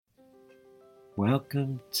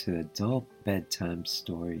Welcome to Adult Bedtime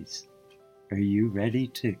Stories. Are you ready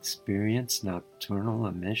to experience nocturnal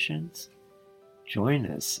emissions? Join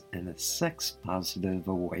us in a sex-positive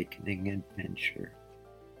awakening adventure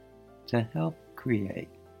to help create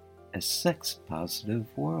a sex-positive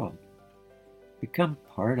world. Become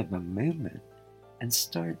part of a movement and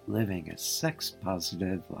start living a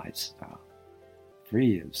sex-positive lifestyle,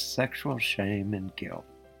 free of sexual shame and guilt.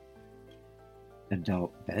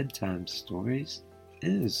 Adult Bedtime Stories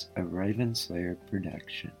is a Ravenslayer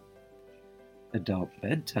production. Adult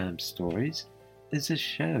Bedtime Stories is a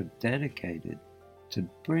show dedicated to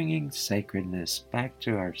bringing sacredness back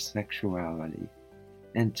to our sexuality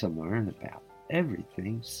and to learn about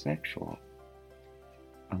everything sexual.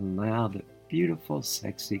 Allow the beautiful,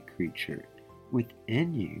 sexy creature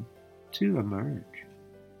within you to emerge.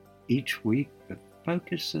 Each week, the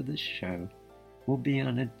focus of the show will be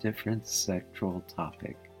on a different sexual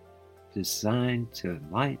topic designed to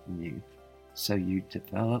enlighten you so you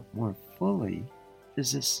develop more fully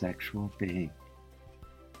as a sexual being.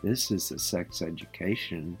 This is a sex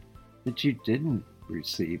education that you didn't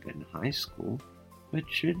receive in high school but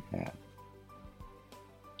should have.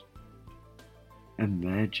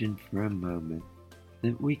 Imagine for a moment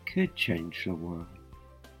that we could change the world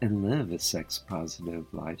and live a sex-positive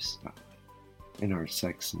lifestyle. In our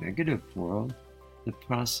sex-negative world, the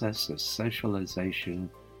process of socialization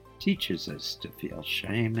teaches us to feel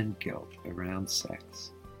shame and guilt around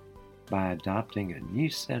sex. By adopting a new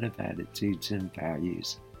set of attitudes and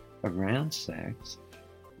values around sex,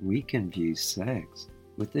 we can view sex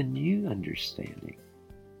with a new understanding,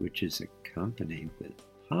 which is accompanied with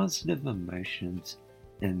positive emotions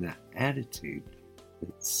and the attitude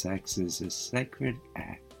that sex is a sacred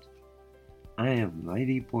act. I am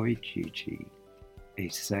Ladyboy Gigi, a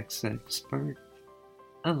sex expert,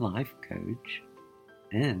 a life coach,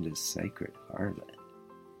 and a sacred harlot.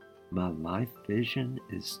 My life vision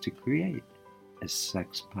is to create a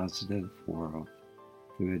sex-positive world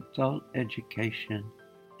through adult education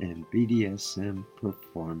and BDSM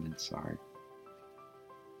performance art.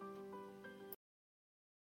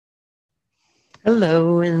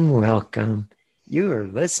 Hello and welcome. You are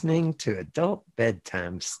listening to Adult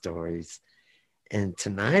Bedtime Stories. And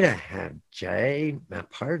tonight I have Jay, my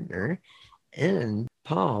partner, and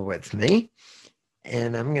Paul with me.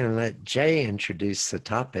 And I'm going to let Jay introduce the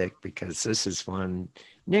topic because this is one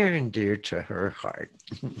near and dear to her heart.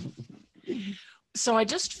 So I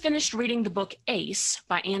just finished reading the book Ace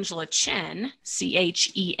by Angela Chen,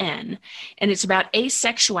 Chen, and it's about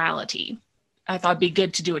asexuality. I thought it'd be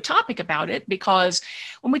good to do a topic about it because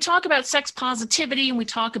when we talk about sex positivity and we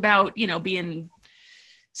talk about, being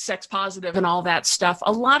sex positive and all that stuff,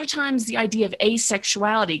 a lot of times the idea of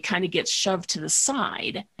asexuality kind of gets shoved to the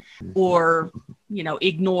side or,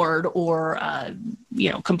 ignored or,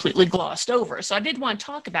 completely glossed over. So I did want to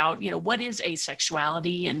talk about, what is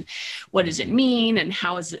asexuality and what does it mean and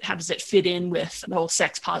how does it fit in with the whole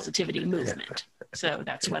sex positivity movement? So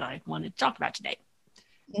that's what I wanted to talk about today.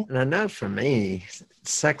 And I know for me,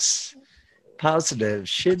 sex positive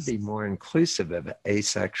should be more inclusive of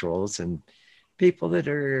asexuals and people that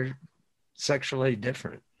are sexually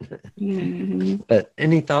different. Mm-hmm. But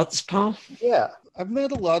any thoughts, Paul? Yeah, I've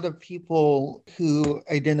met a lot of people who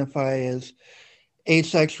identify as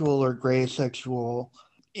asexual or gray sexual.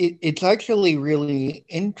 It's actually really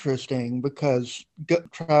interesting because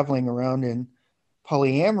traveling around in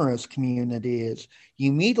polyamorous communities,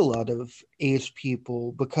 you meet a lot of ace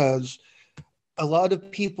people because a lot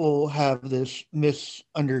of people have this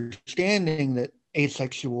misunderstanding that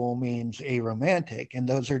asexual means aromantic, and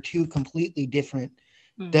those are two completely different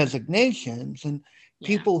designations. And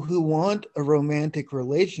people who want a romantic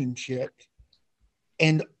relationship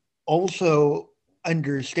and also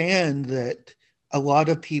understand that a lot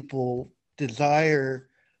of people desire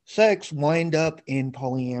sex wind up in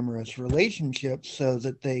polyamorous relationships so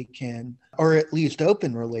that they can, or at least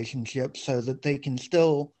open relationships so that they can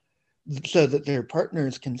still, so that their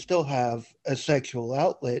partners can still have a sexual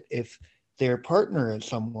outlet if their partner is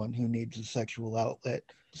someone who needs a sexual outlet.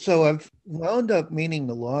 So I've wound up meeting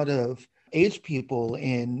a lot of ace people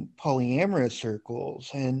in polyamorous circles.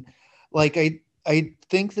 And I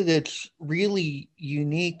think that it's really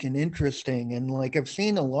unique and interesting. And I've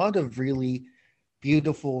seen a lot of really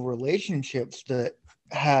beautiful relationships that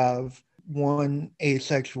have one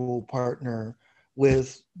asexual partner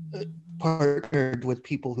with partnered with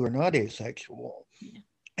people who are not asexual.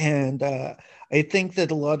 And I think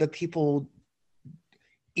that a lot of people,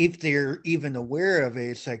 if they're even aware of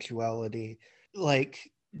asexuality,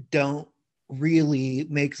 don't really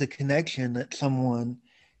make the connection that someone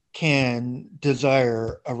can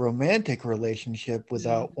desire a romantic relationship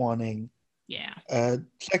without wanting Yeah. a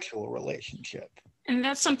sexual relationship. And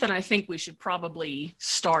that's something I think we should probably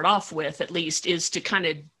start off with, at least, is to kind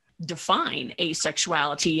of define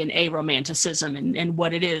asexuality and aromanticism and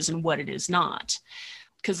what it is and what it is not.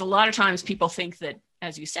 Because a lot of times people think that,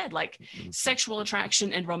 as you said, like sexual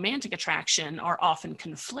attraction and romantic attraction are often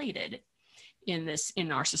conflated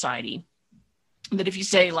in our society. That if you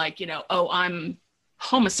say like, oh, I'm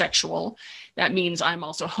homosexual, that means I'm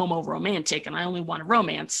also homo-romantic and I only want a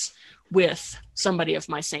romance with somebody of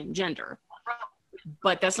my same gender.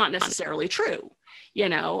 But that's not necessarily true,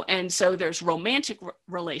 and so there's romantic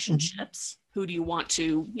relationships. Who do you want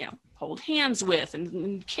to, hold hands with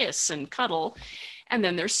and kiss and cuddle? And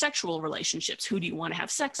then there's sexual relationships. Who do you want to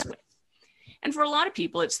have sex with? And for a lot of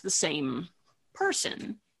people, it's the same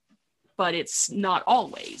person, but it's not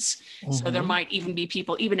always. So there might even be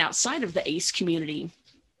people, even outside of the ace community,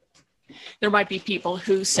 there might be people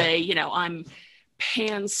who say, I'm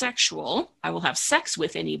pansexual. I will have sex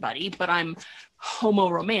with anybody, but I'm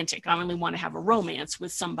homo-romantic. I only want to have a romance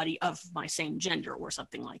with somebody of my same gender or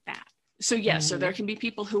something like that. So yes, so there can be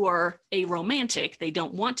people who are aromantic. They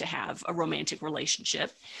don't want to have a romantic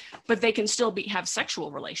relationship, but they can still have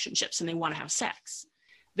sexual relationships and they want to have sex.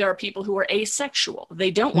 There are people who are asexual.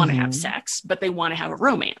 They don't want to have sex, but they want to have a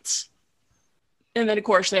romance. And then of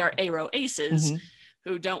course there are aro-aces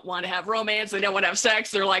who don't want to have romance. They don't want to have sex.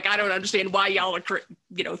 They're like, I don't understand why y'all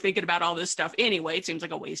are, thinking about all this stuff anyway. It seems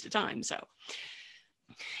like a waste of time. So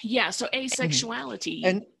yeah, so asexuality.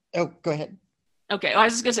 And go ahead. Okay, I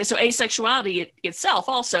was just gonna say, so asexuality itself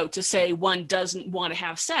also, to say one doesn't want to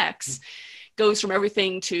have sex, goes from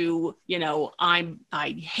everything to,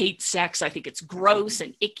 I hate sex. I think it's gross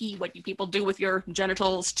and icky what you people do with your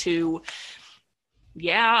genitals, to,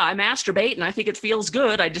 yeah, I masturbate and I think it feels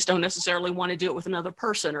good. I just don't necessarily want to do it with another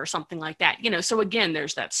person or something like that. So again,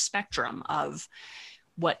 there's that spectrum of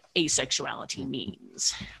what asexuality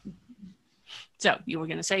means. So you were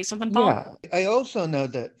going to say something, Paul? Yeah, I also know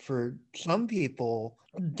that for some people,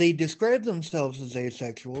 they describe themselves as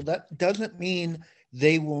asexual. That doesn't mean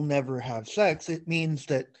they will never have sex. It means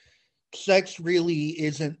that sex really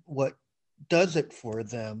isn't what does it for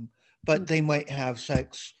them, but they might have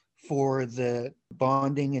sex for the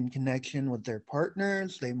bonding and connection with their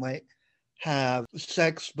partners. They might have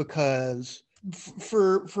sex because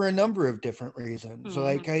for a number of different reasons.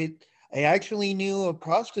 Like I actually knew a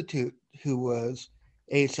prostitute who was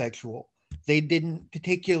asexual. They didn't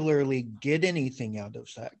particularly get anything out of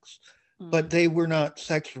sex, but they were not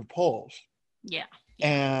sex repulsed. Yeah.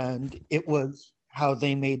 And it was how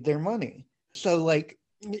they made their money. So like,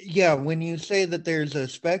 yeah, when you say that there's a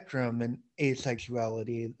spectrum in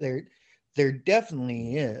asexuality, there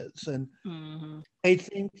definitely is. And I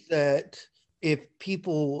think that if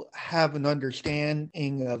people have an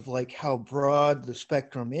understanding of like how broad the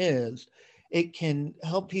spectrum is, it can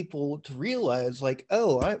help people to realize like,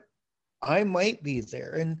 oh, I might be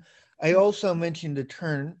there. And I also mentioned a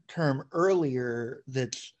term earlier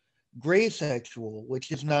that's gray sexual,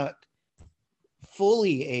 which is not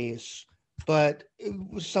fully ace, but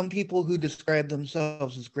some people who describe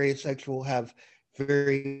themselves as gray sexual have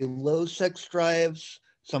very low sex drives.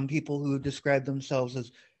 Some people who describe themselves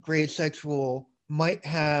as gray sexual might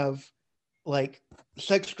have like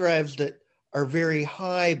sex drives that are very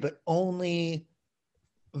high, but only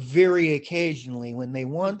very occasionally. When they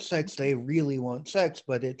want sex, they really want sex,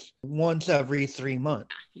 but it's once every 3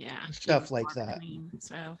 months. Yeah. Stuff like that.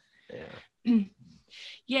 So Yeah.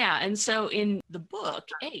 yeah. And so in the book,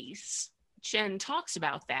 Ace, Chen talks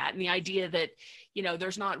about that and the idea that,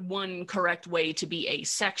 there's not one correct way to be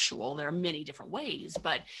asexual. There are many different ways,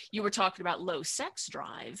 but you were talking about low sex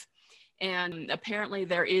drive. And apparently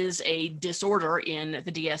there is a disorder in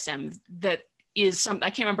the DSM that is I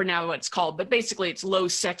can't remember now what it's called, but basically it's low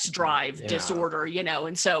sex drive disorder,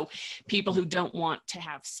 and so people who don't want to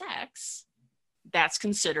have sex, that's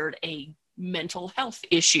considered a mental health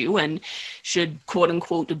issue and should quote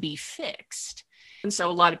unquote be fixed. And so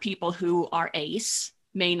a lot of people who are ace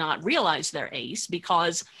may not realize they're ace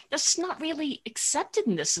because that's not really accepted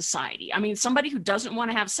in this society. I mean, somebody who doesn't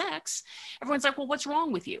want to have sex, everyone's like, well, what's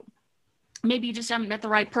wrong with you? Maybe you just haven't met the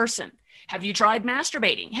right person. Have you tried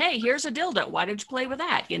masturbating? Hey, here's a dildo. Why did you play with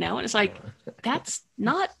that? And it's like, that's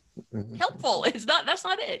not helpful. That's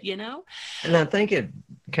not it, And I think it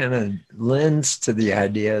kind of lends to the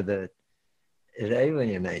idea that it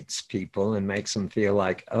alienates people and makes them feel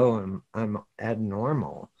like, oh, I'm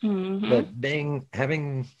abnormal. But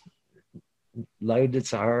having low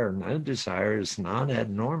desire or no desire is not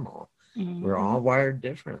abnormal. We're all wired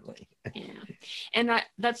differently. Yeah. And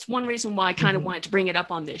that's one reason why I kind of wanted to bring it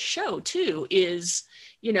up on this show too, is,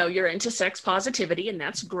 you know, you're into sex positivity and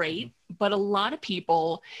that's great. But a lot of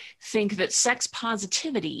people think that sex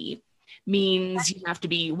positivity means you have to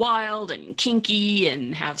be wild and kinky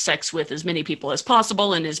and have sex with as many people as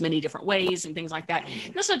possible in as many different ways and things like that.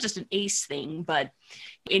 And that's not just an ace thing, but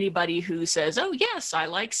anybody who says, oh yes, I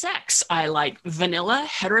like sex, I like vanilla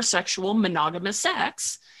heterosexual monogamous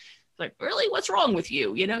sex, like, really, what's wrong with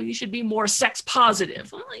you? You know, you should be more sex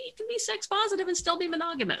positive. Well, you can be sex positive and still be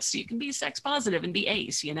monogamous. You can be sex positive and be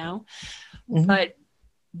ace, you know. But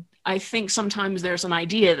I think sometimes there's an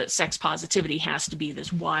idea that sex positivity has to be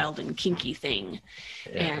this wild and kinky thing.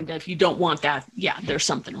 And if you don't want that, there's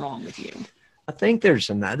something wrong with you. I think there's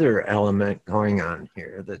another element going on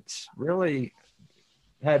here that's really,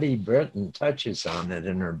 Patty Britton touches on it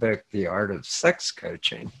in her book, The Art of Sex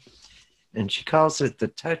Coaching. And she calls it the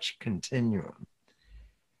touch continuum.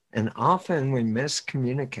 And often we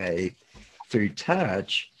miscommunicate through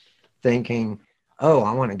touch, thinking, oh,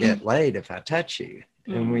 I want to get laid if I touch you.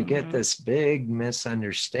 And we get this big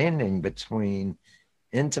misunderstanding between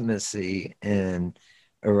intimacy and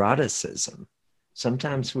eroticism.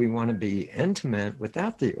 Sometimes we want to be intimate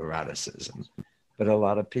without the eroticism, but a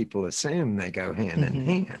lot of people assume they go hand in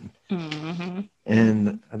hand.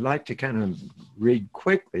 And I'd like to kind of read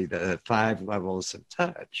quickly the 5 levels of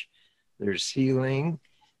touch. There's healing,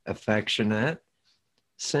 affectionate,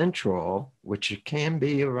 sensual, which can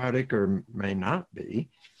be erotic or may not be,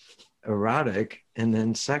 erotic, and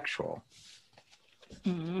then sexual.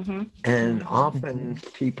 And often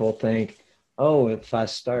people think, oh, if I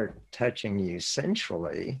start touching you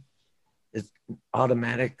sensually, it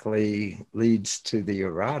automatically leads to the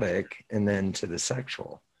erotic and then to the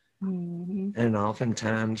sexual. And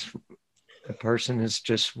oftentimes a person is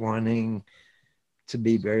just wanting to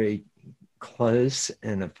be very close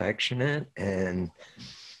and affectionate and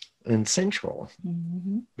sensual,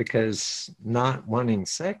 because not wanting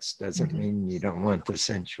sex doesn't mean you don't want the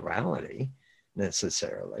sensuality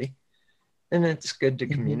necessarily. And it's good to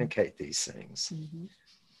communicate these things.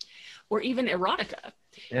 Or even erotica,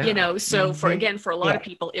 you know, so for a lot of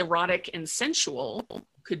people, erotic and sensual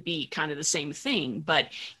could be kind of the same thing. But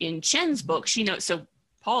in Chen's book, she knows, so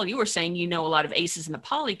Paul, you were saying, you know, a lot of aces in the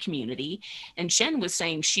poly community, and Chen was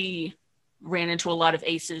saying she ran into a lot of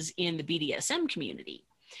aces in the BDSM community.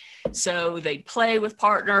 So they play with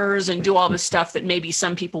partners and do all this stuff that maybe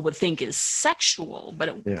some people would think is sexual, but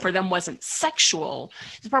it, for them wasn't sexual.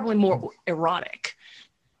 It's probably more erotic.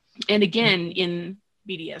 And again, in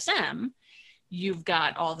BDSM, you've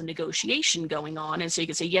got all the negotiation going on. And so you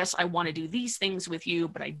can say, yes, I want to do these things with you,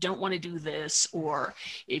 but I don't want to do this. Or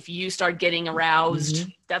if you start getting aroused,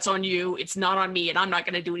 that's on you. It's not on me. And I'm not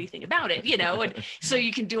going to do anything about it, you know? And so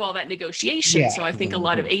you can do all that negotiation. So I think a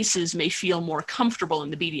lot of aces may feel more comfortable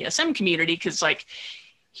in the BDSM community because, like,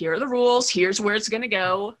 here are the rules. Here's where it's going to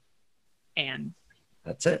go. And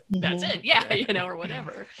that's it. That's it. Yeah. You know, or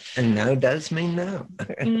whatever. And no does mean no.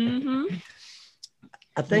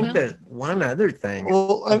 I think that one other thing.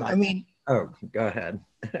 Well, I mean. Oh, go ahead.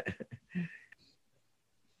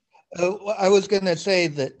 I was going to say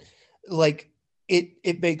that, like,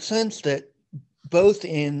 it makes sense that both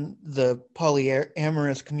in the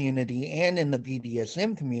polyamorous community and in the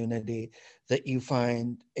BDSM community that you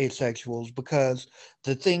find asexuals, because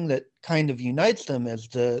the thing that kind of unites them is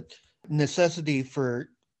the necessity for,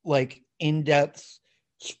 like, in-depth,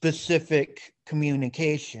 specific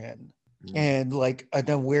communication. And like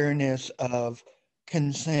an awareness of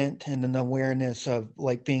consent and an awareness of,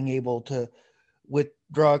 like, being able to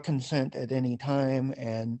withdraw consent at any time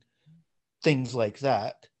and things like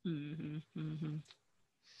that. And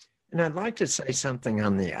I'd like to say something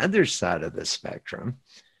on the other side of the spectrum.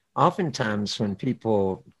 Oftentimes when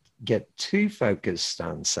people get too focused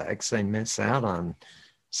on sex, they miss out on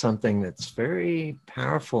something that's very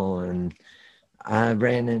powerful. And I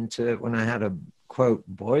ran into it when I had a quote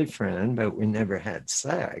boyfriend, but we never had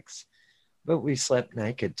sex, but we slept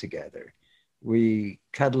naked together. We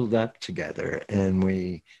cuddled up together and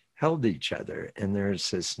we held each other. And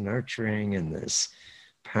there's this nurturing and this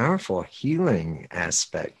powerful healing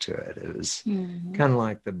aspect to it. It was kind of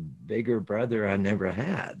like the bigger brother I never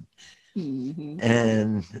had.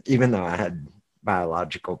 And even though I had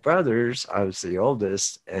biological brothers, I was the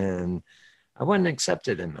oldest and I wasn't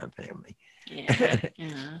accepted in my family.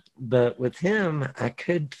 But with him, I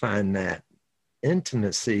could find that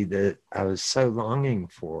intimacy that I was so longing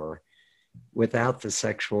for without the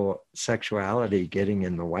sexuality getting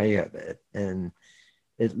in the way of it. And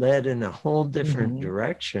it led in a whole different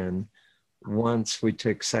direction once we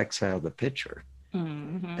took sex out of the picture.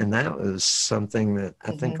 And that was something that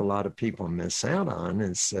I think a lot of people miss out on,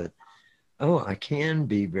 is that, oh, I can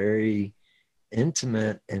be very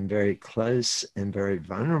intimate and very close and very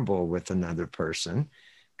vulnerable with another person.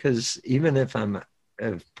 Because even if a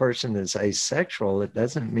person is asexual, it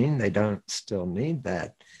doesn't mean they don't still need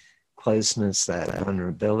that closeness, that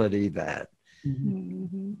vulnerability, that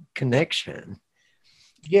connection.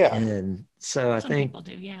 Yeah. And so Some people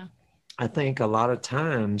do, yeah. I think a lot of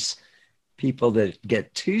times people that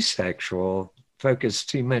get too sexual focus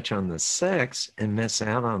too much on the sex and miss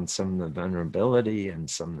out on some of the vulnerability and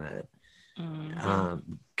some of that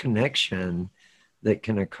connection that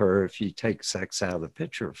can occur if you take sex out of the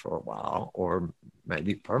picture for a while, or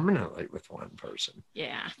maybe permanently with one person.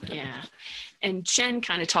 Yeah. And Chen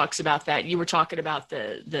kind of talks about that. You were talking about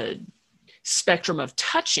the spectrum of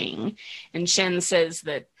touching, and Chen says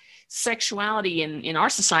that sexuality in our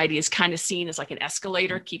society is kind of seen as like an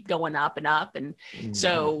escalator, keep going up and up. And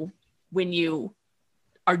so when you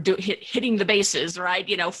are hitting the bases, right,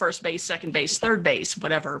 first base, second base, third base,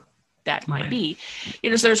 whatever that might be,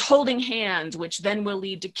 so there's holding hands, which then will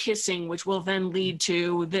lead to kissing, which will then lead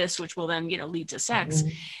to this, which will then lead to sex.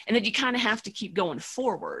 And then you kind of have to keep going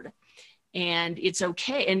forward, and it's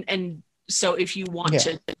okay. And so if you want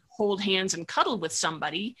to hold hands and cuddle with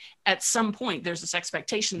somebody, at some point there's this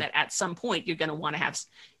expectation that at some point you're going to want to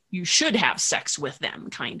you should have sex with them,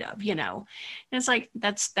 kind of, and it's like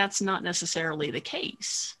that's not necessarily the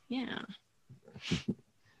case.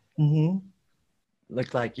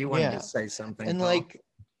 Looked like you wanted to say something, and Paul.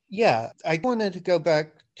 I wanted to go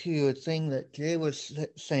back to a thing that Jay was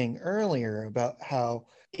saying earlier about how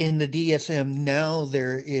in the DSM now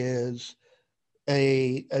there is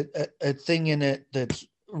a thing in it that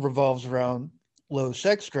revolves around low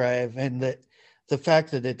sex drive, and that the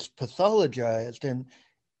fact that it's pathologized, and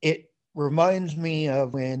it reminds me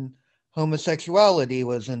of when homosexuality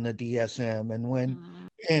was in the DSM, and when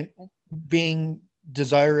and being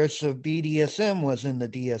desirous of BDSM was in the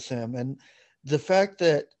DSM, and the fact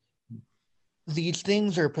that these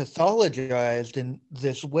things are pathologized in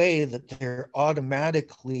this way, that they're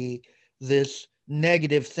automatically this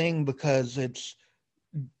negative thing because it's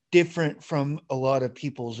different from a lot of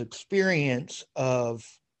people's experience of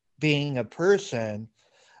being a person.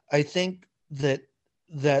 I think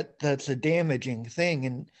that's a damaging thing,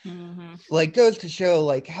 and goes to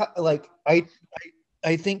show how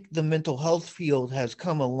I think the mental health field has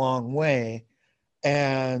come a long way,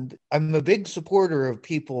 and I'm a big supporter of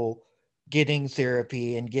people getting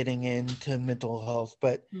therapy and getting into mental health,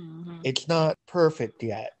 but it's not perfect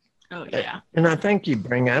yet. Oh, yeah. And I think you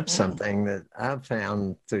bring up something that I've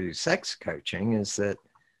found through sex coaching, is that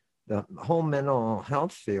the whole mental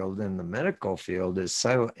health field and the medical field is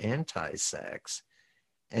so anti-sex.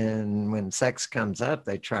 And when sex comes up,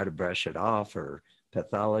 they try to brush it off or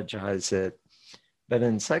pathologize it. But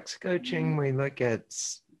in sex coaching, we look at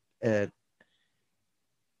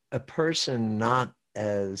a person not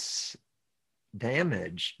as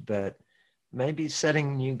damaged, but maybe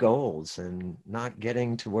setting new goals and not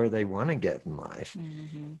getting to where they want to get in life.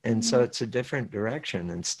 And so it's a different direction.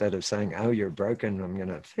 Instead of saying, oh, you're broken, I'm going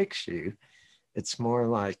to fix you. It's more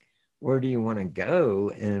like, where do you want to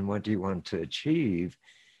go and what do you want to achieve?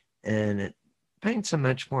 And it paints a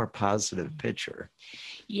much more positive picture.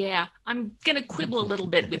 Yeah, I'm going to quibble a little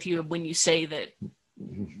bit with you when you say that,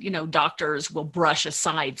 doctors will brush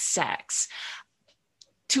aside sex.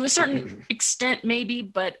 To a certain extent, maybe,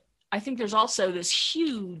 but I think there's also this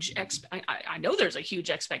huge, I know there's a huge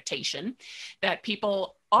expectation that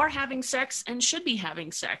people are having sex and should be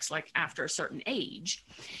having sex, like after a certain age.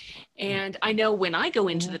 And I know when I go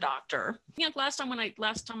into the doctor, last time I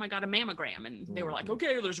got a mammogram, and they were like,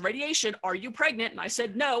 okay, there's radiation. Are you pregnant? And I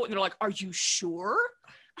said, no. And they're like, are you sure?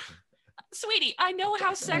 Sweetie, I know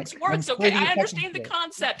how sex works. Okay, I understand the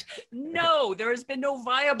concept. No, there has been no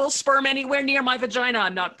viable sperm anywhere near my vagina.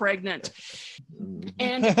 I'm not pregnant.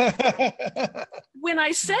 And when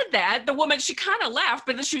I said that, the woman, she kind of laughed,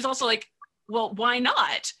 but then she was also like, well, why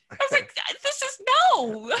not? I was like, this is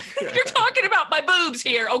no. You're talking about my boobs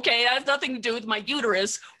here. Okay, that has nothing to do with my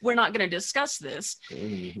uterus. We're not going to discuss this.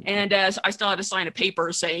 And I still had to sign a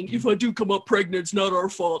paper saying, if I do come up pregnant, it's not our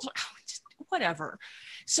fault. Whatever.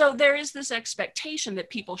 So there is this expectation that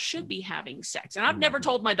people should be having sex. And I've never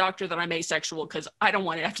told my doctor that I'm asexual because I don't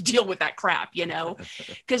want to have to deal with that crap,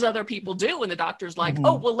 because other people do. And the doctor's like,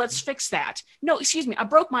 oh, well, let's fix that. No, excuse me, I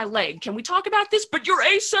broke my leg. Can we talk about this? But you're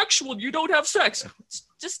asexual. You don't have sex. It's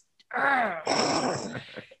just,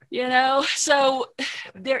 so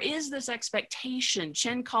there is this expectation.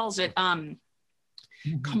 Chen calls it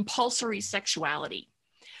compulsory sexuality,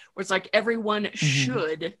 where it's like everyone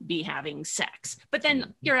should be having sex. But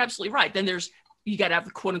then you're absolutely right. Then you got to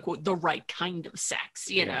have quote unquote the right kind of sex,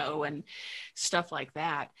 you know, and stuff like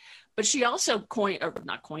that. But she also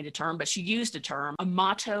not coined a term, but she used a term,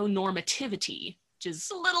 amatonormativity, which is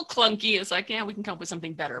a little clunky. It's like, yeah, we can come up with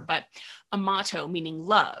something better. But amato meaning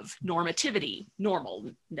love, normativity,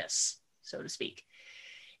 normalness, so to speak.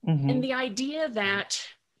 And the idea that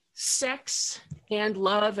sex and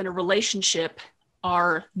love and a relationship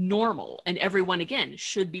are normal and everyone, again,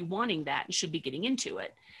 should be wanting that and should be getting into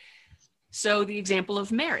it. So the example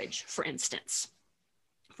of marriage, for instance,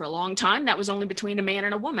 for a long time, that was only between a man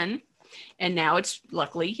and a woman. And now it's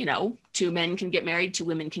luckily, you know, 2 men can get married, 2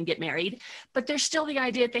 women can get married, but there's still the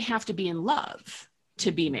idea that they have to be in love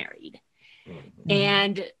to be married.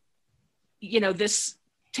 And, you know, this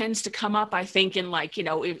tends to come up, I think, in like, you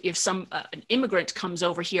know, if an immigrant comes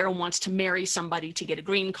over here and wants to marry somebody to get a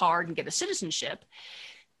green card and get a citizenship,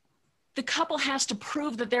 the couple has to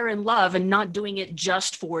prove that they're in love and not doing it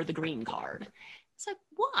just for the green card. It's like,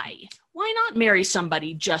 why? Why not marry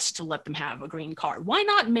somebody just to let them have a green card? Why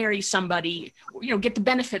not marry somebody, you know, get the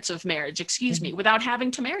benefits of marriage, without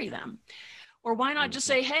having to marry them? Or why not just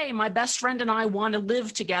say, hey, my best friend and I want to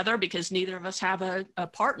live together because neither of us have a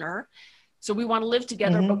partner. So we want to live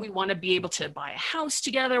together, but we want to be able to buy a house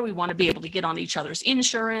together. We want to be able to get on each other's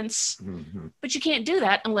insurance. But you can't do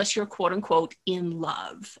that unless you're quote unquote in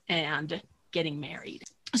love and getting married.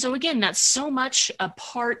 So again, that's so much a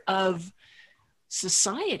part of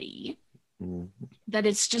society that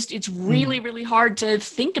it's really, really hard to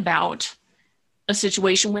think about a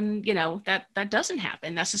situation when, you know, that doesn't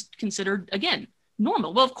happen. That's just considered, again,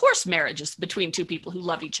 normal. Well, of course, marriage is between 2 people who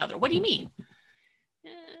love each other. What do you mean?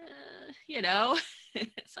 You know,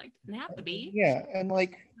 it's like, it doesn't have to be. Yeah. And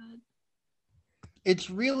like, it's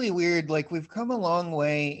really weird. Like, we've come a long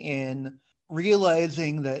way in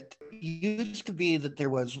realizing that it used to be that there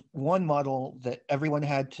was one model that everyone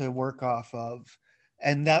had to work off of,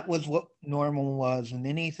 and that was what normal was. And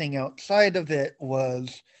anything outside of it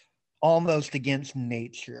was almost against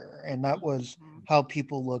nature. And that was how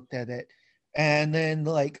people looked at it. And then,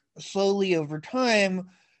 like, slowly over time,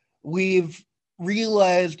 we've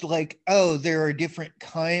realized, like, oh, there are different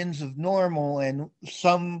kinds of normal, and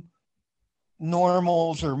some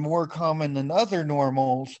normals are more common than other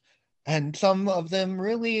normals, and some of them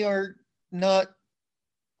really are not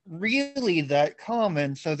really that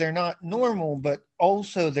common, so they're not normal, but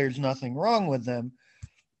also there's nothing wrong with them.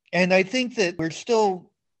 And I think that we're still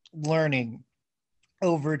learning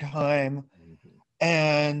over time,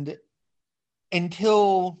 and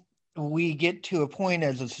until we get to a point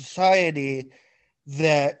as a society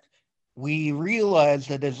that we realize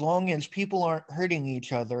that as long as people aren't hurting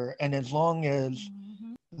each other and as long as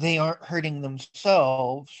they aren't hurting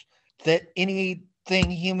themselves, that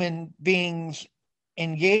anything human beings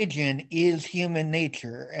engage in is human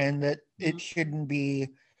nature, and that it shouldn't be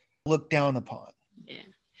looked down upon. Yeah.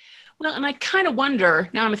 Well, and I kind of wonder,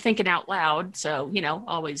 now I'm thinking out loud, so, you know,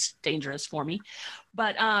 always dangerous for me.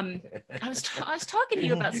 But I was talking to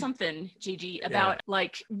you about something, Gigi, about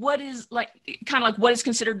like what is like kind of like what is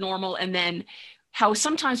considered normal, and then how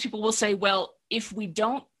sometimes people will say, well, if we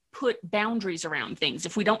don't put boundaries around things,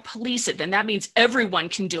 if we don't police it, then that means everyone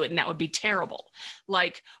can do it, and that would be terrible.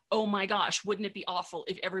 Like, oh my gosh, wouldn't it be awful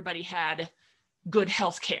if everybody had good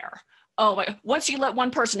health care? Oh, once you let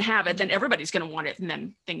one person have it, then everybody's going to want it, and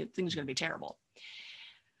then things are going to be terrible.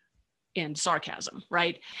 And sarcasm,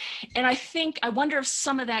 right? And I wonder if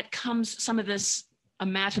some of this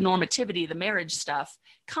amatonormativity, the marriage stuff,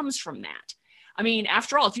 comes from that. I mean,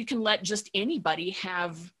 after all, if you can let just anybody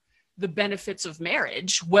have the benefits of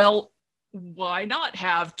marriage, well, why not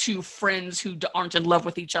have 2 friends who aren't in love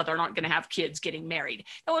with each other and aren't going to have kids getting married?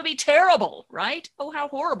 That would be terrible, right? Oh, how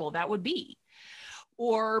horrible that would be.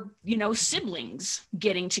 Or, you know, siblings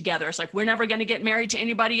getting together. It's like, we're never going to get married to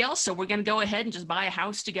anybody else, so we're going to go ahead and just buy a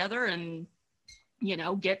house together and, you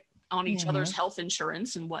know, get on each other's health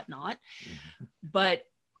insurance and whatnot. But,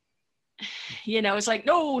 you know, it's like,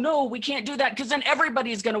 no, we can't do that, because then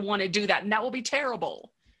everybody's going to want to do that, and that will be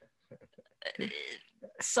terrible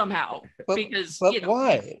somehow. But you know,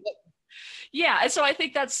 why? Yeah. And so I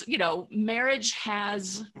think that's, you know, marriage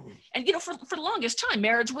has, and, you know, for the longest time,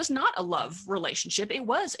 marriage was not a love relationship. It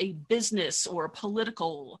was a business or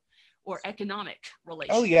political or economic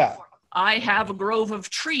relationship. Oh, yeah. I have a grove of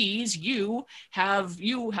trees. You have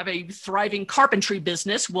a thriving carpentry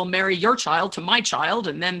business. We'll marry your child to my child,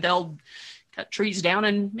 and then they'll cut trees down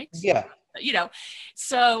and mix. Yeah. You know,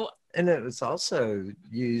 so And it was also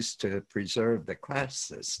used to preserve the class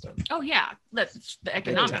system. Oh yeah, that's the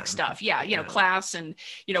economic stuff. Yeah, class and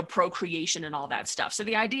procreation and all that stuff. So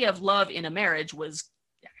the idea of love in a marriage was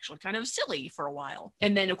actually kind of silly for a while.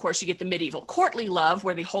 And then of course you get the medieval courtly love,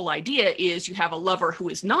 where the whole idea is you have a lover who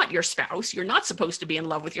is not your spouse. You're not supposed to be in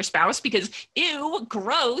love with your spouse because ew,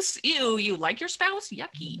 gross, ew, you like your spouse,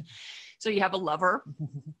 yucky. So you have a lover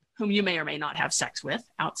whom you may or may not have sex with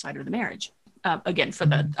outside of the marriage. Again, for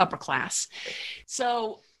the upper class.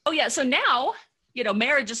 So, so now,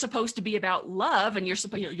 marriage is supposed to be about love, and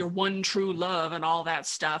your one true love and all that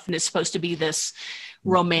stuff. And it's supposed to be this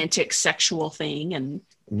romantic sexual thing. And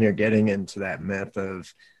you're getting into that myth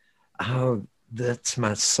of, oh, that's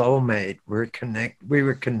my soulmate. We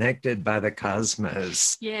were connected by the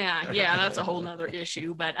cosmos. Yeah, that's a whole nother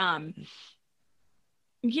issue. But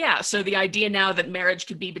so the idea now that marriage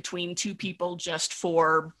could be between two people just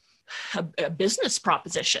for a business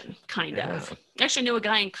proposition, kind of. I actually knew a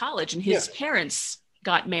guy in college, and his parents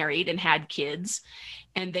got married and had kids,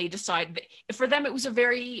 and they decided for them it was a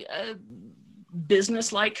very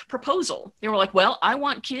business-like proposal. They were like, well, I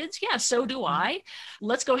want kids. Yeah, so do I.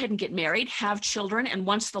 Let's go ahead and get married, have children, and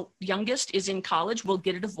once the youngest is in college, we'll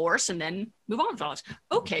get a divorce and then move on with all this.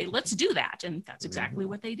 Okay, let's do that. And that's exactly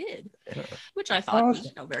what they did, which I thought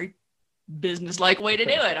was very business-like way to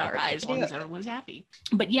do it. All right, as long as everyone's happy.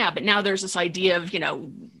 But now there's this idea of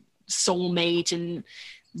soulmate, and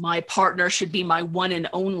my partner should be my one and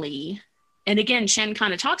only. And again, Shen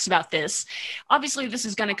kind of talks about this. Obviously, this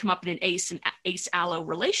is going to come up in an ace and ace allo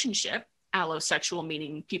relationship. Allosexual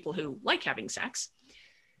meaning people who like having sex.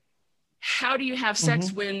 How do you have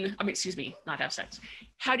sex not have sex?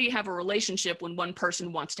 How do you have a relationship when one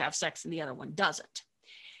person wants to have sex and the other one doesn't?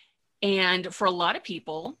 And for a lot of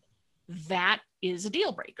people, that is a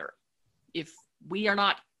deal breaker. If we are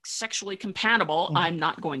not sexually compatible, I'm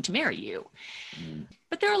not going to marry you.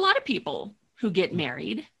 But there are a lot of people who get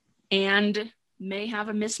married and may have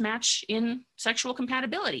a mismatch in sexual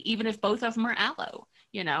compatibility, even if both of them are allo.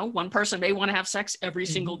 One person may want to have sex every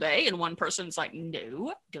single day, and one person's like,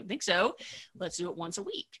 no, don't think so. Let's do it once a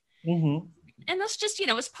week. And that's just,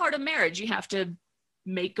 it's part of marriage. You have to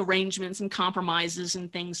make arrangements and compromises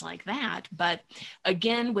and things like that. But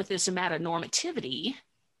again, with this amount of normativity,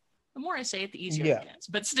 the more I say it, the easier it gets.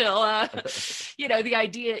 But still, the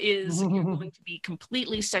idea is you're going to be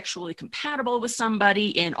completely sexually compatible with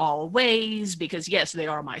somebody in all ways, because yes, they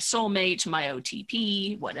are my soulmate, my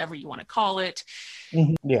OTP, whatever you want to call it.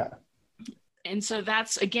 And so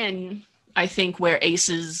that's, again, I think where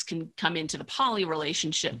aces can come into the poly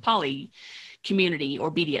community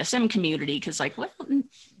or BDSM community, because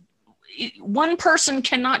one person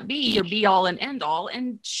cannot be your be all and end all,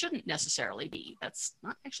 and shouldn't necessarily be. That's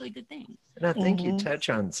not actually a good thing. And I think you touch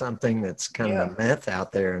on something that's kind of a myth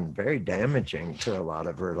out there and very damaging to a lot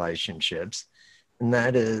of relationships. And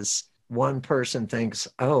that is, one person thinks,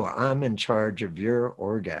 oh, I'm in charge of your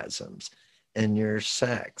orgasms and your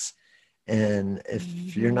sex. And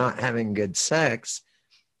if you're not having good sex,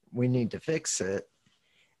 we need to fix it.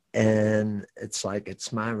 And it's like,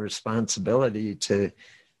 it's my responsibility to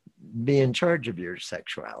be in charge of your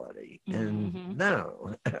sexuality. And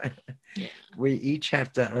no, we each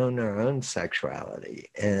have to own our own sexuality.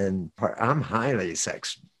 And I'm highly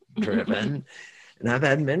sex driven. And I've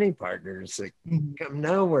had many partners that come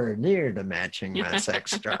nowhere near to matching my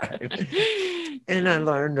sex drive. And I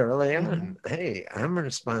learned early on, hey, I'm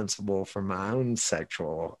responsible for my own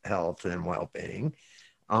sexual health and well-being.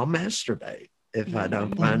 I'll masturbate if I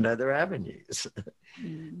don't find other avenues.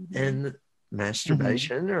 And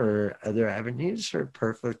masturbation or other avenues are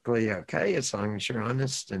perfectly okay as long as you're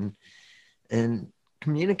honest and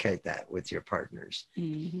communicate that with your partners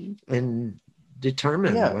and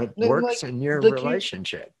determine what works in your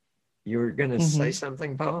relationship. You were going to say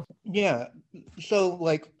something, Paul? Yeah.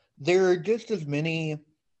 So there are just as many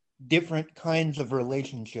different kinds of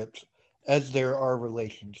relationships as there are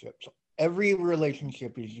relationships. Every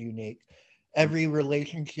relationship is unique. Every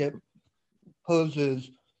relationship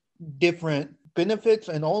poses different benefits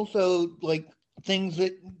and also things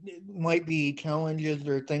that might be challenges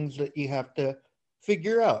or things that you have to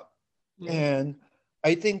figure out. And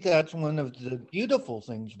I think that's one of the beautiful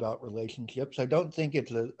things about relationships. I don't think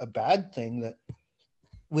it's a bad thing that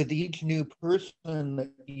with each new person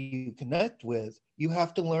that you connect with, you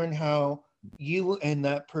have to learn how you and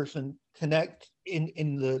that person connect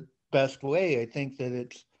in the best way. I think that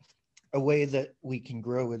it's a way that we can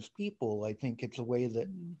grow as people. I think it's a way that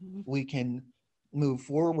we can move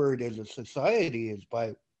forward as a society, is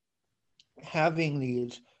by having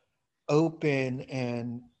these open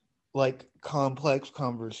and complex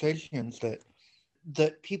conversations that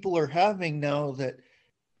that people are having now, that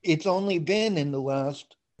it's only been in the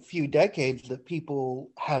last few decades that people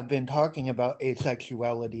have been talking about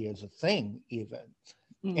asexuality as a thing, even.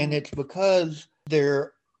 Mm-hmm. And it's because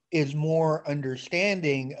there is more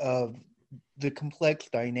understanding of the complex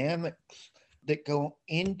dynamics that go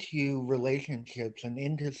into relationships and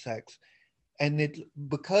into sex. And it's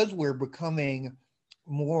because we're becoming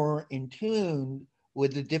more in tune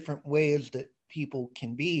with the different ways that people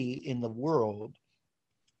can be in the world,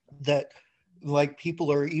 that like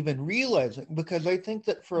people are even realizing, because I think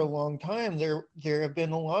that for a long time there have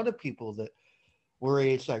been a lot of people that were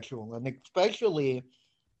asexual, and especially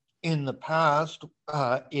in the past,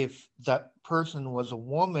 if that person was a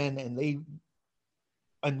woman and they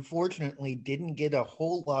unfortunately didn't get a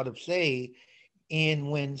whole lot of say in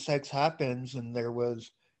when sex happens, and there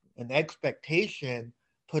was an expectation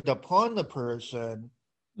put upon the person,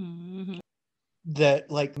 Mm-hmm. that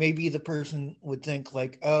like maybe the person would think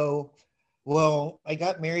like, oh, well, I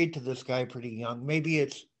got married to this guy pretty young. Maybe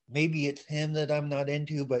it's him that I'm not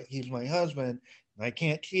into, but he's my husband and I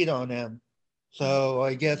can't cheat on him. So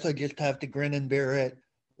I guess I just have to grin and bear it,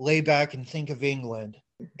 lay back and think of England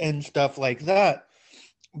and stuff like that.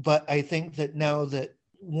 But I think that now that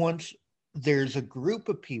once there's a group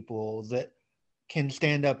of people that can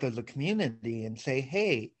stand up as a community and say,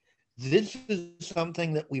 hey, this is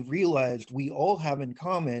something that we've realized we all have in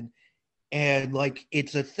common, and like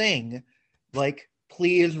it's a thing, like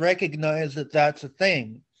please recognize that that's a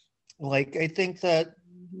thing. Like I think that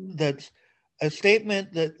that's a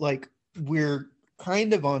statement that like we're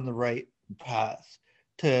kind of on the right path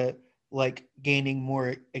to like gaining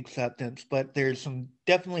more acceptance, but there's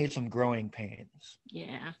definitely some growing pains.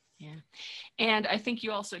 Yeah. And I think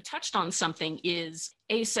you also touched on something, is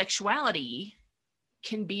asexuality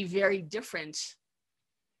can be very different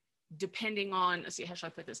depending on, let's see, how should I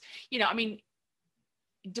put this?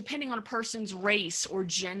 Depending on a person's race or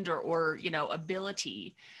gender or,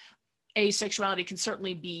 ability, asexuality can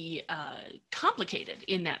certainly be complicated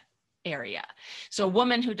in that area. So a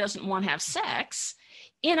woman who doesn't want to have sex,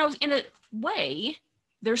 in a way,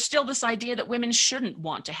 there's still this idea that women shouldn't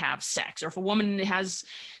want to have sex. Or if a woman has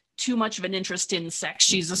too much of an interest in sex,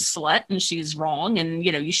 she's a slut and she's wrong, and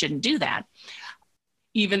you shouldn't do that.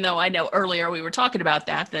 Even though I know earlier we were talking about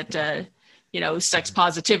that sex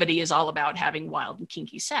positivity is all about having wild and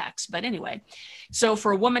kinky sex. But anyway, so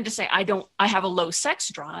for a woman to say, I have a low sex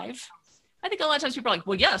drive, I think a lot of times people are like,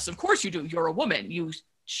 well, yes, of course you do. You're a woman. You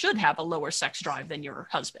should have a lower sex drive than your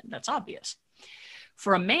husband. That's obvious.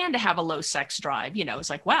 For a man to have a low sex drive, it's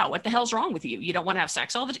like, wow, what the hell's wrong with you? You don't want to have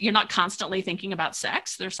sex all the time. You're not constantly thinking about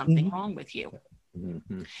sex. There's something wrong with you.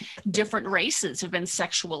 Mm-hmm. Different races have been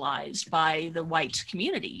sexualized by the white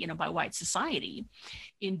community, by white society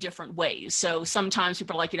in different ways. So sometimes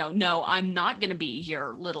people are like, no, I'm not going to be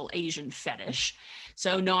your little Asian fetish.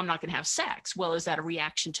 So no, I'm not going to have sex. Well, is that a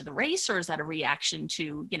reaction to the race, or is that a reaction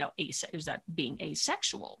to, is that being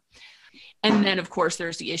asexual? And then, of course,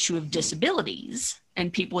 there's the issue of disabilities,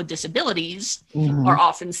 and people with disabilities are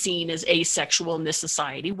often seen as asexual in this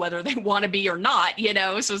society, whether they want to be or not,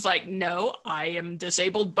 So it's like, no, I am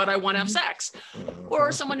disabled, but I want to have sex.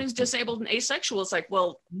 Or someone who's disabled and asexual, it's like,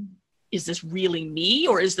 well, is this really me,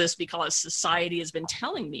 or is this because society has been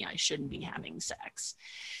telling me I shouldn't be having sex?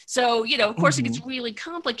 So, of course, it gets really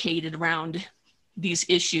complicated around these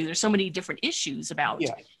issues. There's so many different issues about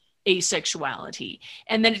asexuality.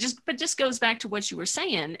 And then it just goes back to what you were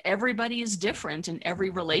saying. Everybody is different and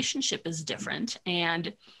every relationship is different.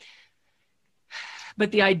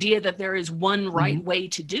 But the idea that there is one right way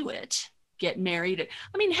to do it, get married.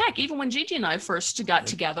 I mean, heck, even when Gigi and I first got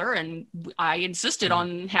together, and I insisted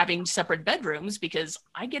on having separate bedrooms because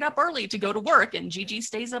I get up early to go to work and Gigi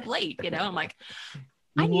stays up late, I'm like,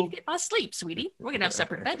 I need to get my sleep, sweetie. We're going to have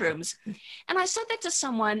separate bedrooms. And I said that to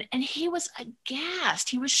someone and he was aghast.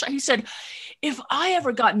 He said, if I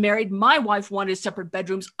ever got married, my wife wanted separate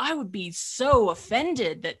bedrooms, I would be so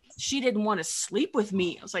offended that she didn't want to sleep with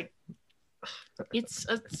me. I was like, it's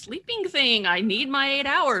a sleeping thing. I need my 8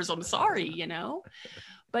 hours. I'm sorry,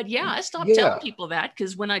 But yeah, I stopped telling people that,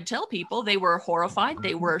 because when I tell people, they were horrified.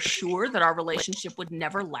 They were sure that our relationship would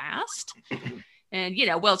never last. And,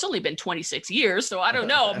 well, it's only been 26 years, so I don't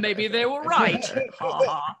know. Maybe they were right.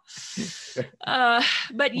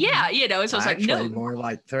 But yeah, so it's like, no. More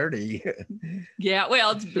like 30. Yeah,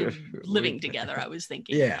 well, it's living together, I was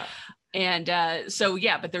thinking. Yeah. And so,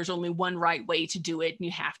 yeah, but there's only one right way to do it. And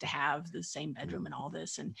you have to have the same bedroom and all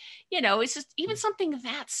this. And, it's just even something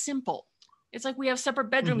that simple. It's like we have separate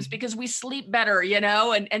bedrooms because we sleep better, you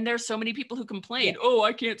know, and there's so many people who complain, oh,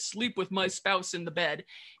 I can't sleep with my spouse in the bed.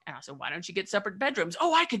 And I said, why don't you get separate bedrooms?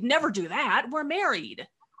 Oh, I could never do that. We're married.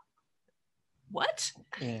 What?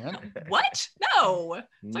 Yeah. What? No.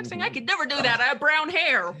 It's like saying I could never do that. I have brown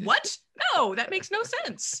hair. What? No, that makes no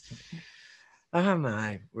sense. Oh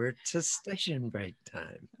my, we're to station break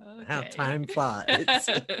time. Okay. How time flies.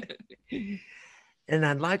 And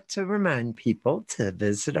I'd like to remind people to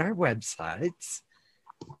visit our websites.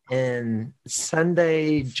 And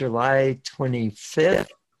Sunday, July 25th,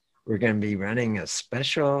 we're going to be running a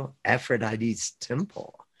special Aphrodite's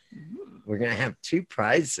Temple. We're going to have 2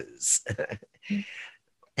 prizes.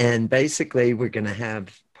 And basically, we're going to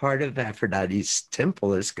have part of Aphrodite's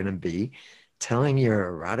Temple is going to be telling your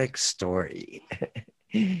erotic story.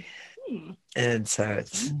 And so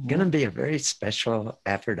it's going to be a very special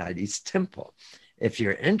Aphrodite's Temple. If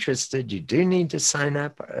you're interested, you do need to sign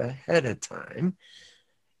up ahead of time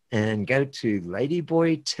and go to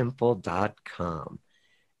ladyboytemple.com.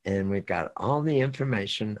 And we've got all the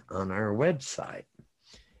information on our website.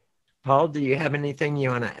 Paul, do you have anything you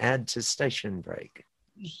want to add to Station Break?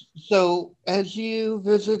 So as you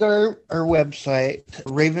visit our website,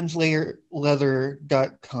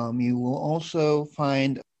 ravensleather.com, you will also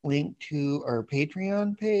find a link to our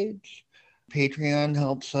Patreon page. Patreon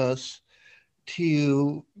helps us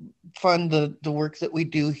to fund the work that we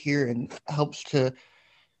do here and helps to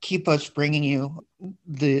keep us bringing you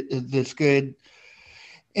this good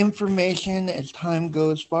information as time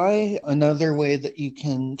goes by. Another way that you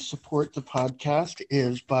can support the podcast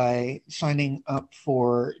is by signing up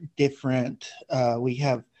for different, we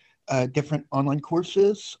have different online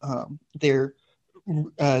courses. They're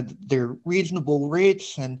reasonable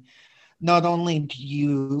rates, and not only do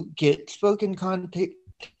you get spoken content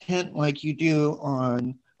like you do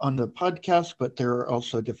on the podcast, but there are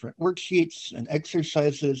also different worksheets and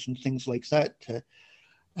exercises and things like that to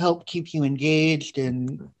help keep you engaged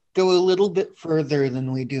and go a little bit further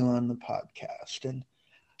than we do on the podcast. And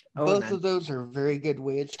both of those are very good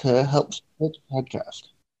ways to help support the podcast.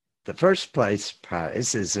 The first place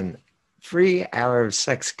prize is a free hour of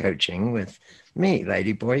sex coaching with me,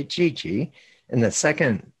 Ladyboy Gigi. And the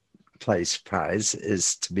second place prize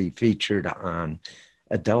is to be featured on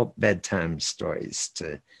adult bedtime stories,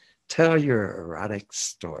 to tell your erotic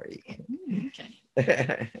story. Okay.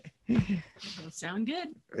 That'll sound good.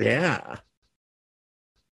 Yeah.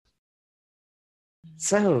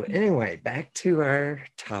 So anyway, back to our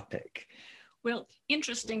topic. Well,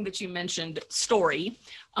 interesting that you mentioned story.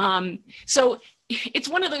 So it's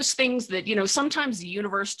one of those things that, you know, sometimes the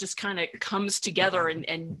universe just kind of comes together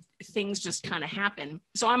and things just kind of happen.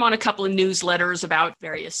 So I'm on a couple of newsletters about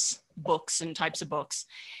various books and types of books.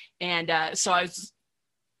 And so I was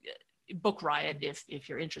Book Riot, if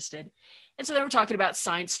you're interested. And so they were talking about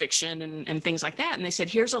science fiction and things like that. And they said,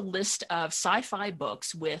 here's a list of sci-fi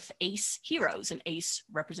books with ace heroes and ace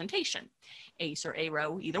representation, ace or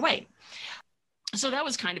aro, either way. So that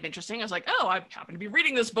was kind of interesting. I was like, oh, I happen to be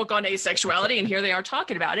reading this book on asexuality, and here they are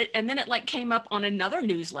talking about it. And then it like came up on another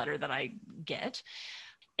newsletter that I get.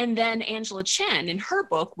 And then Angela Chen in her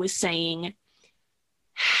book was saying,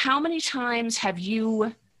 how many times have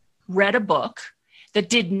you read a book that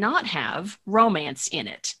did not have romance in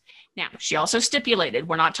it? Now, she also stipulated,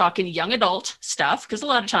 we're not talking young adult stuff, because a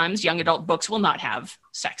lot of times young adult books will not have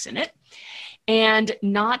sex in it, and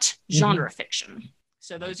not genre fiction.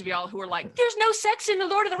 So those of y'all who are like, there's no sex in the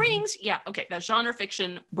Lord of the Rings. Yeah, okay, that's genre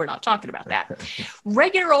fiction. We're not talking about that.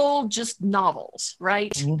 Regular old just novels,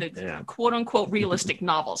 right? The quote unquote realistic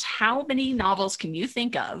novels. How many novels can you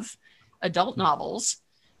think of, adult novels,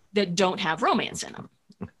 that don't have romance in them?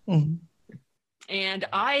 And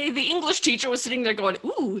the English teacher was sitting there going,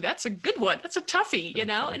 ooh, that's a good one. That's a toughie, you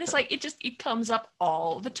know? And it's like, it comes up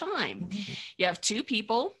all the time. You have two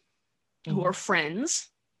people who are friends,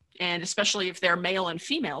 and especially if they're male and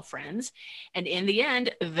female friends. And in the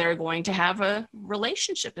end, they're going to have a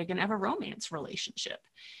relationship. They're going to have a romance relationship,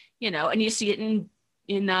 you know, and you see it in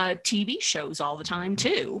TV shows all the time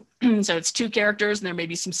too. So it's two characters and there may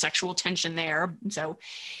be some sexual tension there. So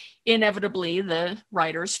inevitably the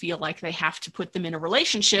writers feel like they have to put them in a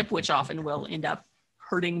relationship, which often will end up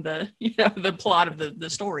hurting the plot of the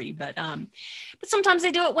story. But sometimes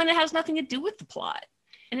they do it when it has nothing to do with the plot.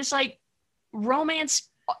 And it's like, romance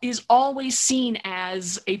is always seen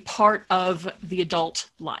as a part of the adult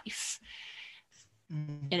life.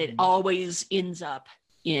 And it always ends up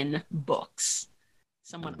in books.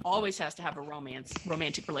 Someone always has to have a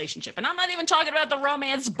romantic relationship. And I'm not even talking about the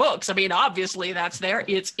romance books. I mean, obviously that's there.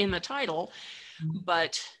 It's in the title.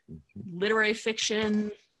 But literary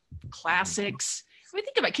fiction, classics, I mean,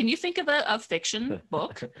 think about it. Can you think of a fiction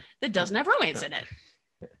book that doesn't have romance in it?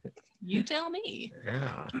 You tell me.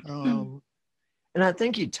 Yeah. Um, And I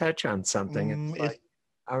think you touch on something. It's like,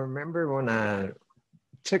 I remember when I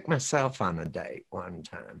took myself on a date one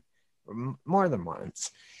time, more than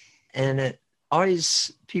once, and it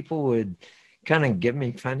always, people would kind of give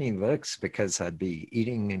me funny looks because I'd be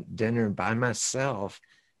eating dinner by myself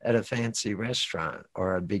at a fancy restaurant,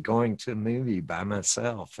 or I'd be going to a movie by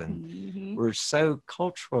myself. And we're so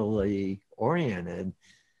culturally oriented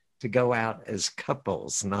to go out as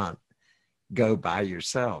couples, not go by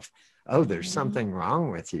yourself. Oh, there's something wrong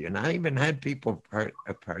with you. And I even had people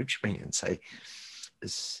approach me and say,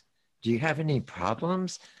 do you have any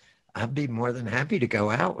problems? I'd be more than happy to go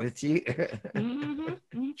out with you.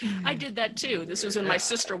 I did that too. This was when my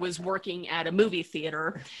sister was working at a movie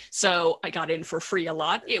theater. So I got in for free a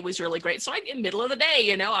lot. It was really great. So in the middle of the day,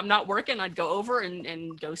 you know, I'm not working. I'd go over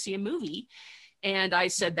and go see a movie. And I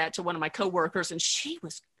said that to one of my coworkers, and she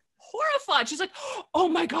was horrified. She's like, oh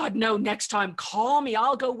my God, no, next time call me,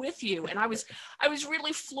 I'll go with you. And I was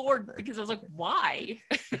really floored, because I was like, why?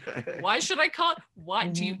 Why should I call? Why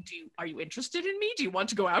are you interested in me? Do you want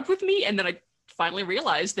to go out with me? And then I finally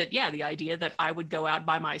realized that, yeah, the idea that I would go out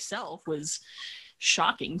by myself was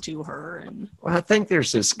shocking to her. And well, I think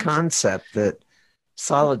there's this concept that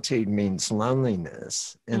solitude means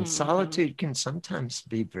loneliness, and solitude can sometimes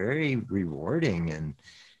be very rewarding, and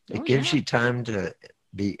it gives you time to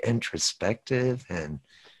be introspective and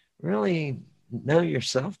really know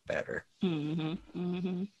yourself better.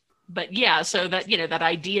 But yeah, so that, you know, that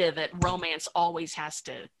idea that romance always has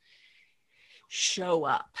to show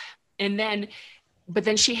up. And then, but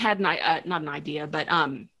then she had not an idea, but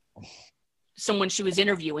someone she was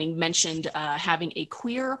interviewing mentioned having a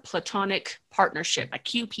queer platonic partnership, a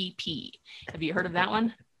QPP. Have you heard of that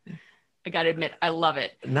one? I got to admit, I love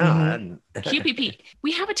it. No. QPP.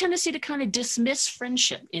 We have a tendency to kind of dismiss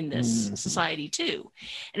friendship in this society too.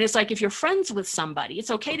 And it's like, if you're friends with somebody,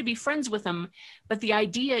 it's okay to be friends with them. But the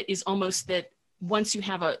idea is almost that once you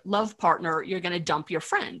have a love partner, you're going to dump your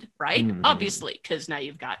friend, right? Obviously, because now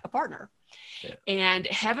you've got a partner. Yeah. And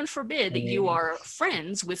heaven forbid that you are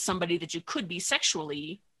friends with somebody that you could be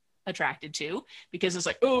sexually attracted to, because it's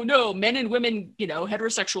like, oh no, men and women, you know,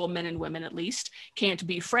 heterosexual men and women at least can't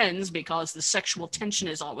be friends because the sexual tension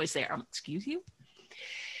is always there. Excuse you?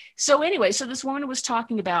 So anyway, so this woman was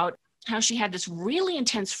talking about how she had this really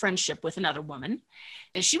intense friendship with another woman,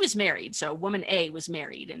 and she was married. So woman A was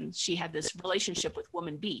married, and she had this relationship with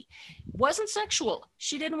woman B. Wasn't sexual.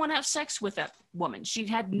 She didn't want to have sex with that woman. She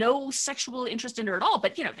had no sexual interest in her at all,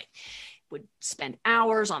 but you know, they would spend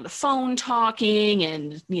hours on the phone talking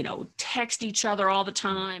and, you know, text each other all the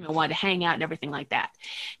time and wanted to hang out and everything like that.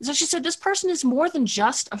 And so she said, this person is more than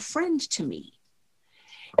just a friend to me.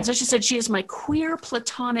 And so she said, she is my queer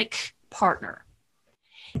platonic partner.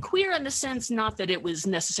 Queer in the sense, not that it was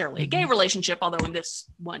necessarily a gay relationship, although in this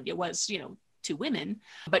one it was, you know, two women,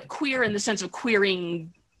 but queer in the sense of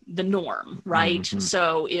queering the norm, right?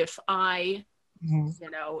 So if I, you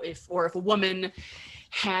know, if a woman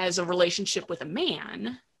has a relationship with a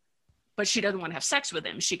man, but she doesn't want to have sex with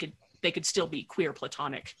him, they could still be queer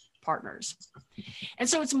platonic partners. And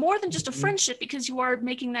so it's more than just a friendship, because you are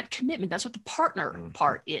making that commitment. That's what the partner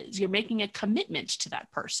part is. You're making a commitment to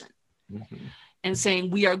that person and saying,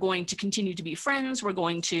 we are going to continue to be friends. We're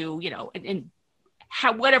going to, you know, and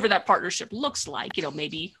how, whatever that partnership looks like, you know,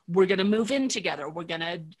 maybe we're going to move in together. We're going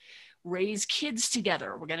to raise kids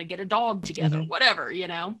together. We're going to get a dog together, whatever, you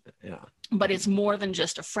know. Yeah. But it's more than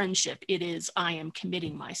just a friendship. It is, I am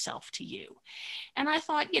committing myself to you. And I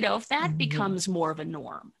thought, you know, if that becomes more of a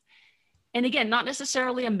norm, and again, not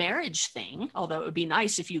necessarily a marriage thing, although it would be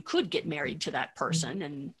nice if you could get married to that person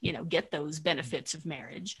and, you know, get those benefits of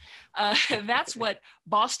marriage. That's what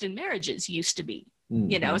Boston marriages used to be.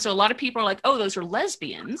 You know, so a lot of people are like, oh, those are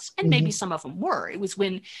lesbians. And maybe some of them were. It was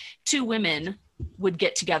when two women would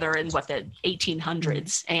get together in the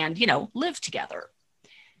 1800s and, you know, live together.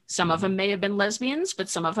 Some of them may have been lesbians, but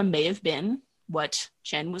some of them may have been what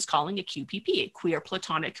Chen was calling a QPP, a queer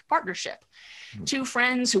platonic partnership. Two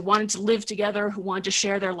friends who wanted to live together, who wanted to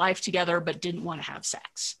share their life together, but didn't want to have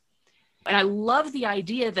sex. And I love the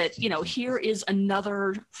idea that, you know, here is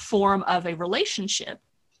another form of a relationship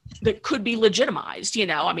that could be legitimized. You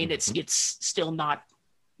know, I mean, it's still not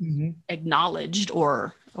acknowledged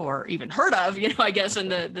or even heard of, you know, I guess in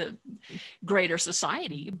the greater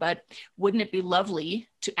society. But wouldn't it be lovely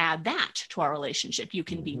to add that to our relationship? You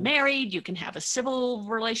can be married, you can have a civil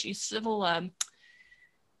relation,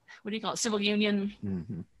 what do you call it, civil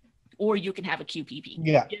union, or you can have a QPP.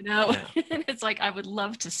 Yeah, you know, and it's like, I would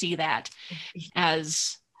love to see that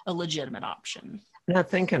as a legitimate option. And I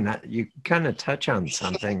think you kind of touch on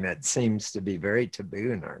something that seems to be very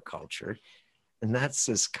taboo in our culture. And that's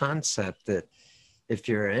this concept that if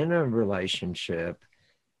you're in a relationship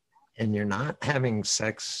and you're not having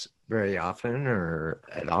sex very often or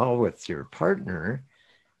at all with your partner,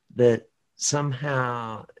 that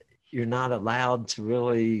somehow you're not allowed to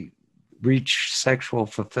really reach sexual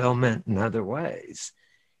fulfillment in other ways.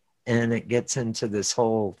 And it gets into this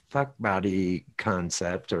whole fuck buddy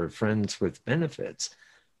concept or friends with benefits.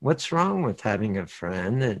 What's wrong with having a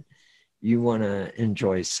friend that you want to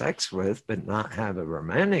enjoy sex with, but not have a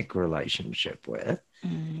romantic relationship with,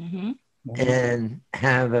 Mm-hmm. and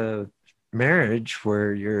have a marriage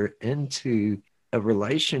where you're into a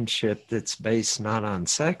relationship that's based not on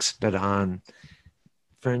sex, but on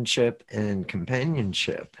friendship and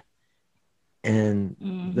companionship and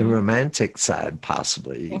the romantic side,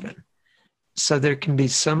 possibly even. So there can be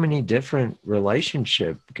so many different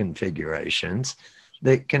relationship configurations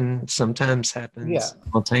that can sometimes happen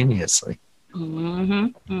simultaneously. Mm-hmm.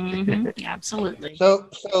 Mm-hmm. Absolutely. So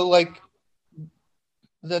like,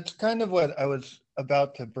 that's kind of what I was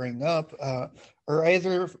about to bring up. Are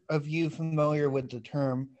either of you familiar with the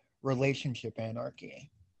term relationship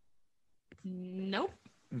anarchy? Nope.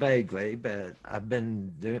 Vaguely, but I've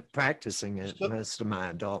been practicing it most of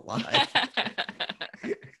my adult life.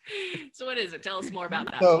 So what is it? Tell us more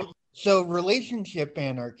about that. So relationship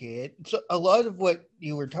anarchy, it's a lot of what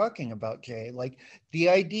you were talking about, Jay. Like, the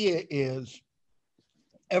idea is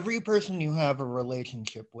every person you have a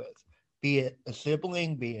relationship with, be it a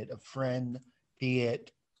sibling, be it a friend, be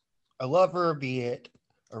it a lover, be it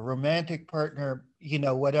a romantic partner,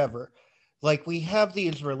 whatever. Like, we have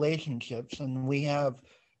these relationships and we have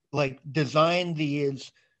like designed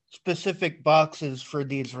these specific boxes for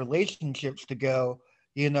these relationships to go,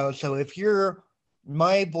 so if you're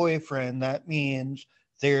my boyfriend, that means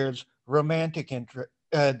there's romantic interest.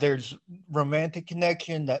 There's romantic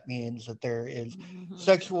connection. That means that there is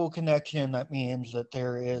sexual connection. That means that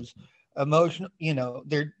there is emotional.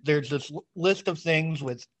 There's this list of things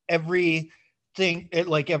with everything,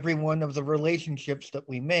 like every one of the relationships that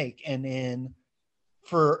we make. And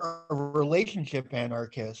for a relationship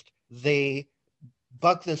anarchist, they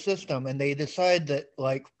buck the system and they decide that,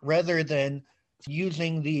 like, rather than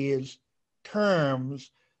using these terms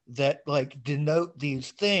that like denote these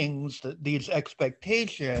things, that these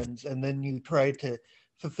expectations, and then you try to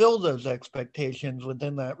fulfill those expectations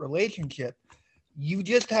within that relationship, you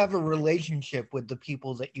just have a relationship with the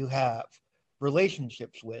people that you have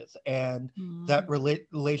relationships with, and that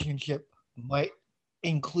relationship might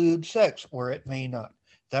include sex or it may not.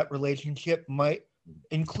 That relationship might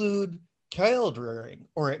include child rearing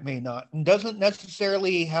or it may not, and doesn't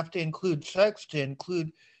necessarily have to include sex to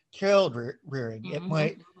include child rearing. It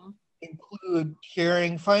might include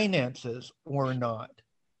sharing finances or not.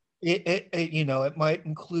 It might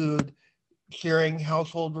include sharing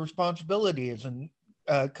household responsibilities and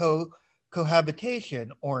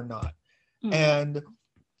cohabitation or not. And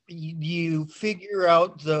you figure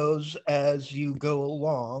out those as you go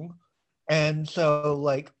along. And so,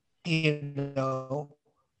 like,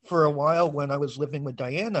 for a while when I was living with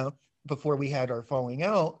Diana before we had our falling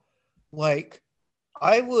out, like,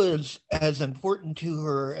 I was as important to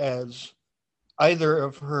her as either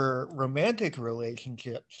of her romantic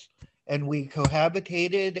relationships, and we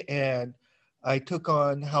cohabitated, and I took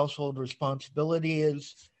on household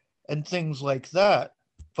responsibilities and things like that,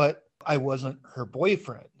 but I wasn't her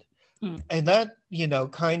boyfriend. And that,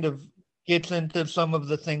 kind of gets into some of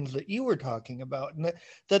the things that you were talking about. And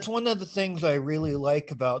that's one of the things I really like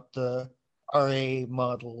about the RA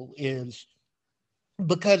model, is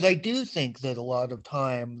because I do think that a lot of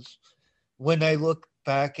times when I look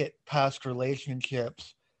back at past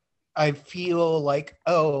relationships, I feel like,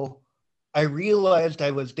 oh, I realized I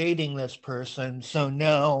was dating this person, so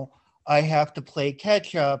now I have to play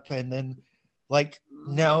catch up. And then, like,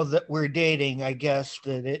 now that we're dating, I guess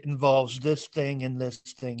that it involves this thing and this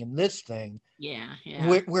thing and this thing. Yeah.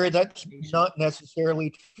 Where that's not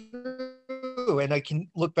necessarily true. And I can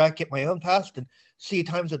look back at my own past and see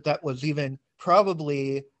times that was even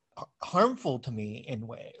probably harmful to me in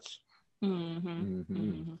ways.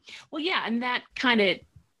 Well, yeah, and that kind of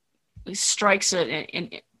strikes an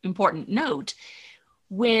important note.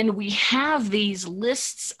 When we have these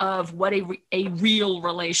lists of what a real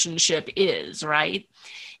relationship is, right?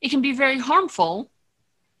 It can be very harmful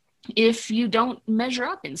if you don't measure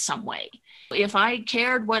up in some way. If I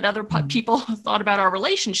cared what other people thought about our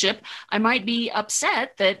relationship, I might be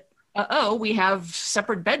upset that, we have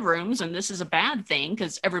separate bedrooms and this is a bad thing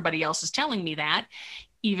because everybody else is telling me that,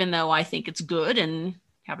 even though I think it's good and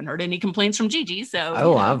haven't heard any complaints from Gigi. So,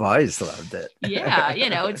 oh, I've always loved it. Yeah,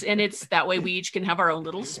 it's that way we each can have our own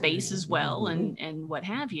little space as well, and what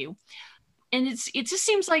have you. And it just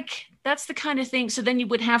seems like that's the kind of thing. So then you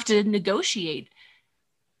would have to negotiate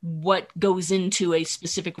what goes into a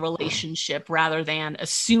specific relationship rather than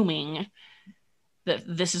assuming that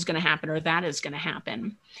this is going to happen or that is going to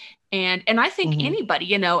happen. And I think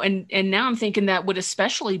anybody, and now I'm thinking that would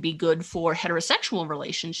especially be good for heterosexual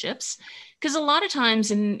relationships, because a lot of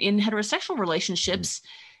times in heterosexual relationships,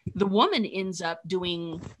 the woman ends up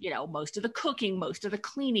doing, most of the cooking, most of the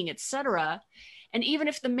cleaning, etc. And even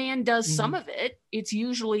if the man does some of it, it's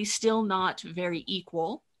usually still not very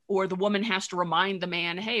equal, or the woman has to remind the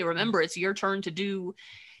man, hey, remember, it's your turn to do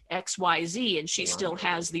X, Y, Z. And she still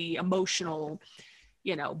has the emotional,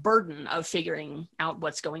 burden of figuring out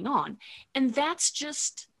what's going on. And that's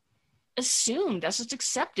just assumed, that's just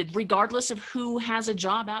accepted, regardless of who has a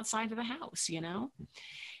job outside of the house,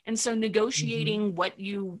 And so negotiating what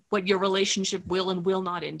your relationship will and will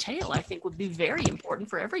not entail, I think would be very important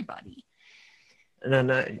for everybody. And I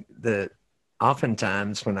know that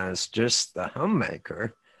oftentimes when I was just the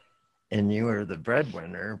homemaker and you were the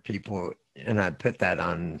breadwinner, people, and I'd put that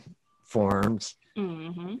on forums,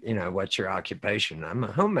 what's your occupation? I'm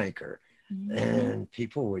a homemaker. And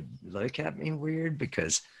people would look at me weird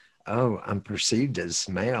because, I'm perceived as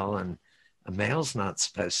male, and a male's not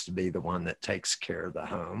supposed to be the one that takes care of the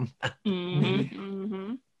home.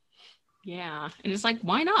 Yeah. And it's like,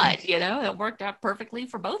 why not? It worked out perfectly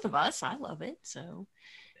for both of us. I love it. So,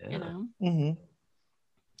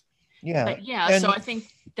 Yeah. But yeah, so I think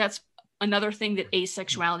that's another thing that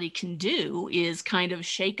asexuality can do, is kind of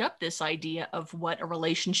shake up this idea of what a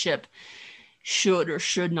relationship should or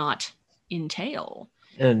should not entail.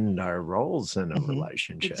 And our roles in a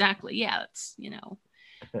relationship. Exactly. Yeah. It's,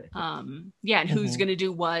 and who's going to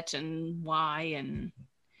do what and why, and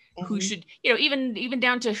who should, even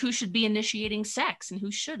down to who should be initiating sex and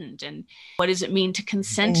who shouldn't, and what does it mean to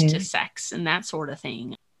consent to sex and that sort of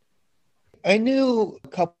thing. I knew a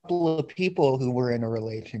couple of people who were in a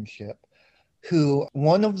relationship who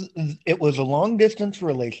it was a long distance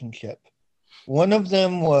relationship. One of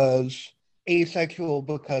them was asexual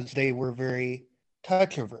because they were very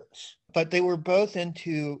touch averse, but they were both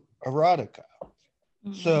into erotica.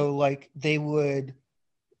 So like they would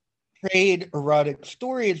trade erotic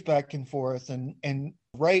stories back and forth and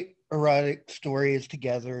write erotic stories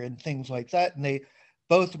together and things like that. And they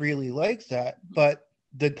both really liked that. But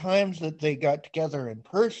the times that they got together in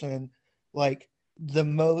person, like the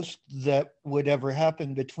most that would ever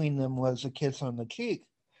happen between them was a kiss on the cheek.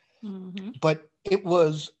 But it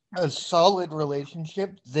was a solid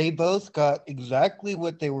relationship. They both got exactly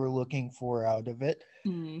what they were looking for out of it.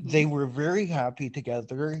 They were very happy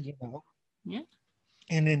together,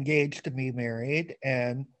 and engaged to be married.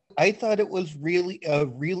 And I thought it was really a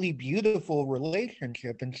really beautiful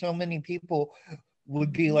relationship. And so many people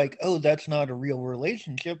would be like, oh, that's not a real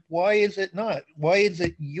relationship. Why is it not? Why is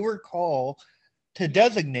it your call to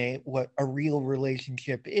designate what a real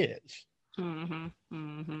relationship is? And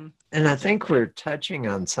I think we're touching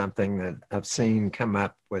on something that I've seen come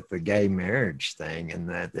up with the gay marriage thing, and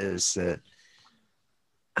that is that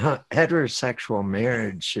heterosexual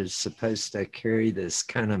marriage is supposed to carry this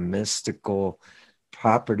kind of mystical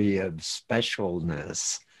property of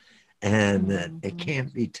specialness, and that it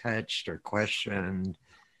can't be touched or questioned.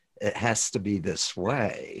 It has to be this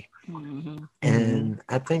way. And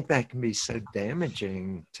I think that can be so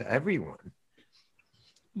damaging to everyone.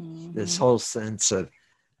 This whole sense of,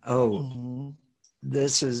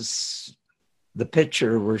 this is the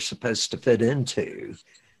picture we're supposed to fit into,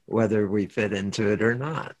 whether we fit into it or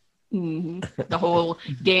not. The whole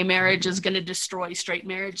gay marriage is going to destroy straight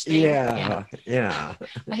marriage thing. Yeah.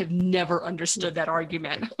 I have never understood that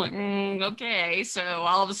argument. Like, okay, so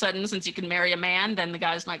all of a sudden, since you can marry a man, then the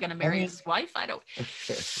guy's not going to marry his wife? I don't,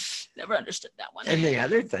 never understood that one. And the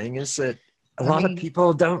other thing is that a lot of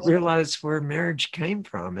people don't realize where marriage came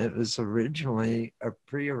from. It was originally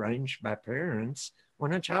prearranged by parents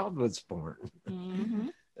when a child was born.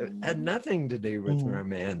 It had nothing to do with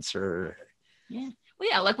romance or... Well,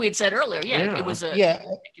 yeah, like we had said earlier, it was a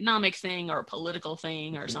economic thing or a political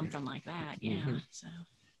thing or something like that. So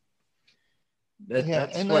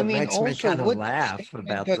that's what makes me kind of laugh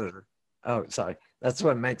about that's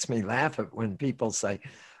what makes me laugh at when people say,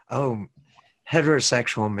 oh,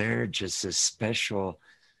 heterosexual marriage is this special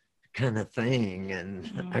kind of thing.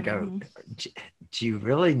 And I go, do you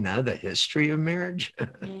really know the history of marriage?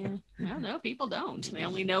 No, people don't. They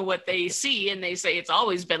only know what they see, and they say it's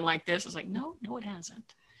always been like this. It's like, no, it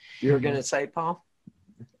hasn't. You were going to say, Paul?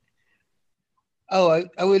 Oh,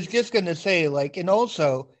 I was just going to say, like, and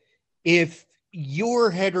also, if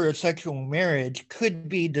your heterosexual marriage could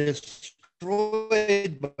be destroyed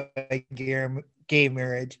by gay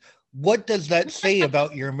marriage, what does that say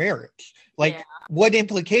about your marriage? Like, Yeah. what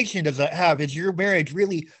implication does that have? Is your marriage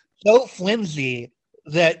really so flimsy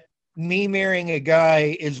that me marrying a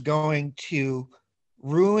guy is going to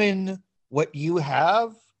ruin what you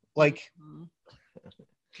have? Like,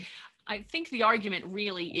 I think the argument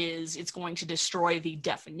really is it's going to destroy the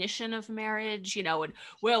definition of marriage, and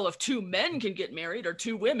well, if two men can get married or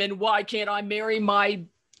two women, why can't I marry my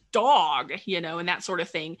dog, and that sort of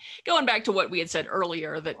thing. Going back to what we had said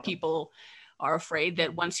earlier, that people are afraid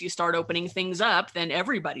that once you start opening things up, then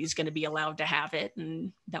everybody's going to be allowed to have it.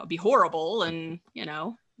 And that would be horrible. And,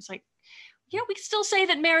 it's like, we can still say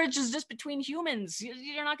that marriage is just between humans.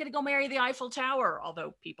 You're not going to go marry the Eiffel Tower,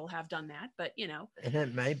 although people have done that, but And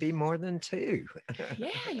it may be more than two. Yeah,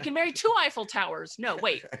 you can marry two Eiffel Towers. No,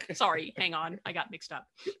 wait, sorry, hang on. I got mixed up.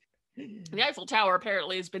 The Eiffel Tower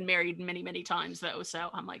apparently has been married many, many times though. So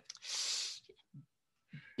I'm like,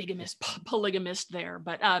 polygamist there.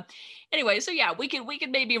 But anyway, so yeah, we could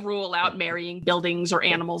maybe rule out marrying buildings or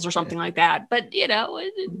animals or something like that. But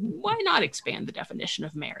why not expand the definition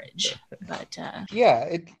of marriage? But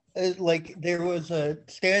yeah, it like there was a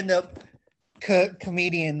stand-up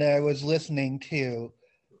comedian that I was listening to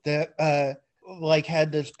that like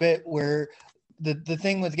had this bit where the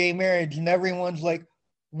thing with gay marriage, and everyone's like,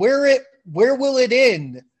 where will it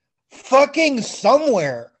end? Fucking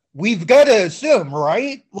somewhere. We've got to assume,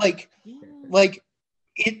 right? Like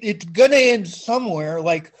it's gonna end somewhere.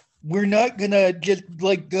 Like, we're not gonna just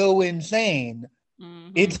like go insane.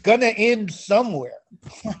 Mm-hmm. It's gonna end somewhere.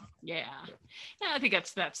 Yeah, I think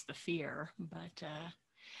that's the fear.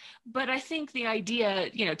 But I think the idea,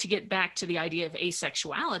 to get back to the idea of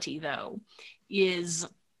asexuality, though, is,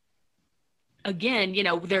 again,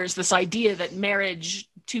 there's this idea that marriage,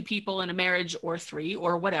 two people in a marriage or three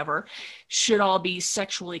or whatever, should all be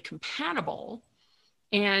sexually compatible.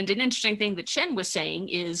 And an interesting thing that Chen was saying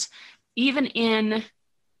is, even in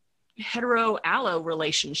hetero-allo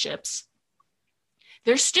relationships,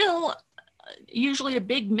 there's still usually a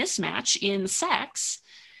big mismatch in sex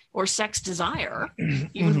or sex desire,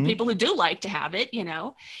 even for people who do like to have it,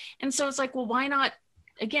 And so it's like, well, why not,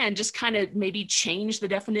 again, just kind of maybe change the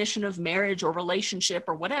definition of marriage or relationship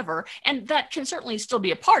or whatever. And that can certainly still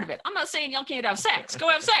be a part of it. I'm not saying y'all can't have sex. Go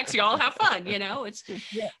have sex, y'all, have fun,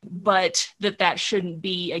 But that shouldn't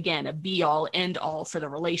be, again, a be all end all for the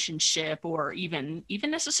relationship, or even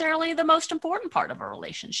necessarily the most important part of a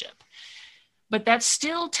relationship. But that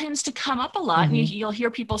still tends to come up a lot. And you'll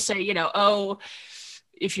hear people say, oh,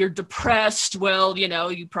 if you're depressed, well,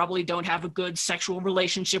 you probably don't have a good sexual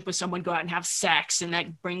relationship with someone, go out and have sex, and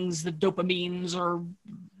that brings the dopamines or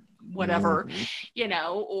whatever,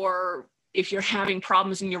 or if you're having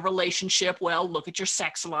problems in your relationship, well, look at your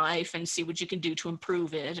sex life and see what you can do to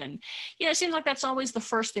improve it. And, it seems like that's always the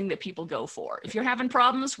first thing that people go for. If you're having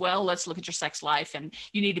problems, well, let's look at your sex life, and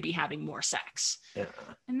you need to be having more sex. Yeah.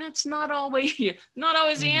 And that's not always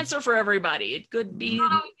the answer for everybody. It could be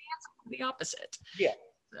the opposite. Yeah.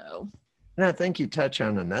 So, and I think you touch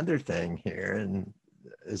on another thing here, and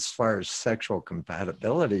as far as sexual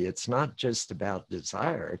compatibility, it's not just about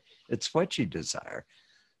desire, it's what you desire.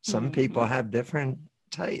 Some people have different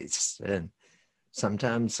tastes, and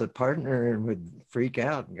sometimes a partner would freak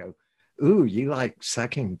out and go, ooh, you like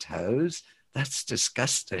sucking toes? That's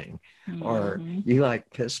disgusting. Or you like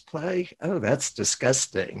piss play? Oh, that's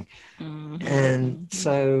disgusting. And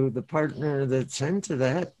so the partner that's into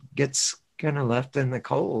that gets kind of left in the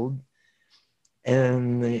cold,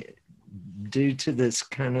 and due to this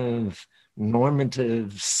kind of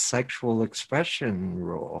normative sexual expression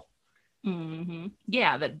rule.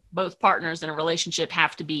 Yeah, that both partners in a relationship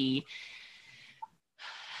have to be,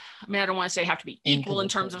 I don't want to say have to be equal in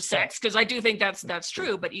terms of sex, because I do think that's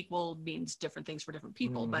true, but equal means different things for different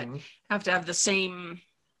people, but have to have the same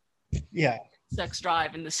sex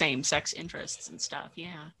drive and the same sex interests and stuff.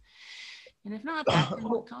 Yeah. And if not, that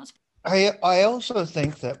can cause. I also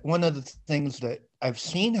think that one of the things that I've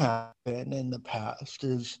seen happen in the past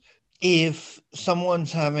is, if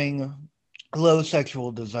someone's having low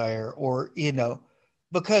sexual desire, or,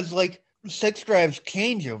 because like sex drives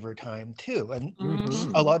change over time too. And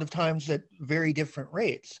a lot of times at very different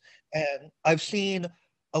rates. And I've seen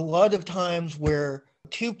a lot of times where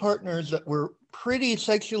two partners that were pretty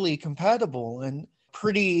sexually compatible and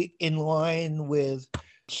pretty in line with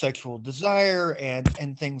sexual desire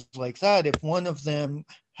and things like that, if one of them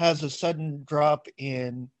has a sudden drop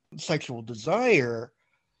in sexual desire,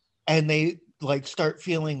 and they like start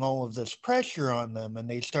feeling all of this pressure on them, and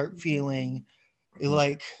they start feeling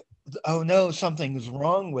like, oh no, something's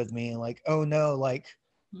wrong with me. Like, oh no, like,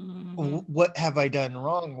 what have I done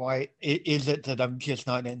wrong? Why is it that I'm just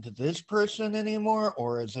not into this person anymore?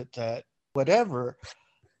 Or is it that whatever?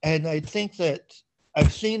 And I think that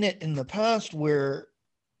I've seen it in the past where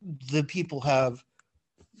the people have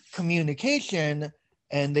communication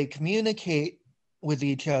and they communicate with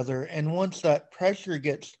each other. And once that pressure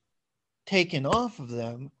gets taken off of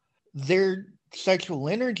them, their sexual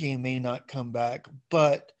energy may not come back,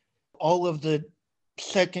 but all of the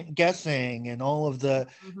second guessing and all of the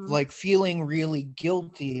like feeling really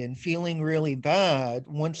guilty and feeling really bad,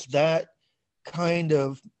 once that kind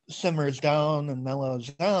of simmers down and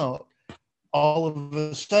mellows out, all of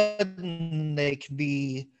a sudden they can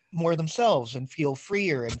be more themselves and feel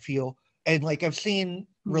freer and feel, and like I've seen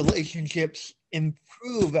relationships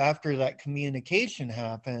improve after that communication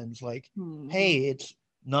happens. Like, hey, it's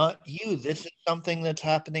not you. This is something that's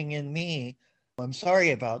happening in me. I'm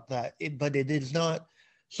sorry about that. But it is not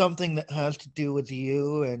something that has to do with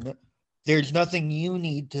you. And there's nothing you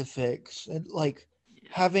need to fix. And like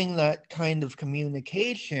having that kind of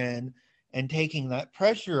communication and taking that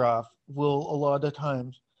pressure off will a lot of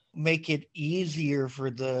times make it easier for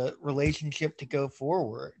the relationship to go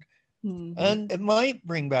forward. And it might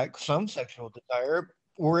bring back some sexual desire,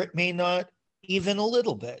 or it may not, even a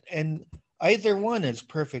little bit. And either one is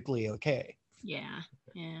perfectly okay. Yeah.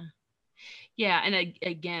 And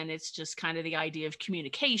again, it's just kind of the idea of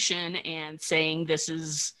communication and saying this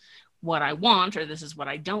is what I want or this is what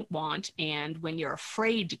I don't want. And when you're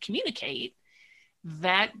afraid to communicate,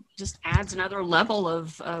 that just adds another level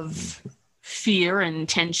of fear and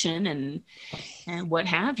tension and what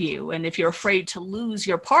have you. And if you're afraid to lose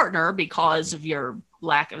your partner because of your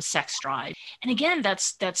lack of sex drive, and again,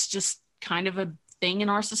 that's just kind of a thing in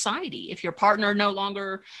our society. If your partner no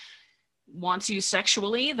longer wants you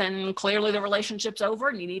sexually, then clearly the relationship's over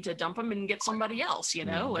and you need to dump them and get somebody else,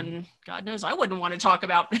 and God knows I wouldn't want to talk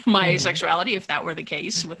about my asexuality if that were the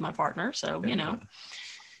case with my partner. So, And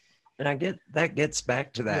I get that gets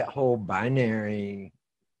back to that whole binary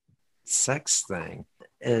sex thing,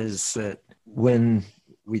 is that when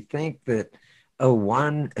we think that, oh,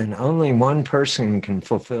 one and only one person can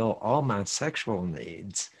fulfill all my sexual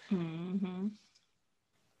needs,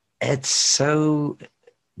 it's so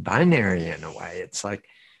binary in a way. It's like,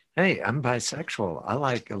 hey, I'm bisexual. I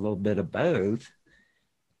like a little bit of both.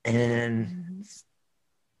 And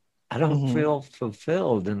I don't feel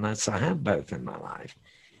fulfilled unless I have both in my life.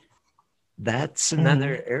 That's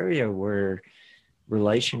another area where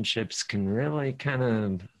relationships can really kind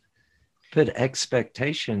of put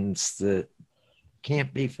expectations that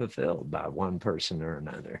can't be fulfilled by one person or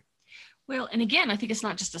another. Well, and again, I think it's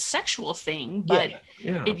not just a sexual thing, but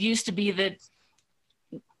it used to be that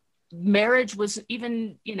marriage was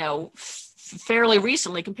even, fairly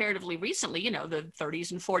recently, comparatively recently, the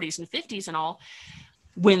 30s and 40s and 50s and all,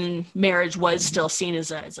 when marriage was still seen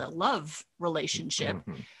as a love relationship.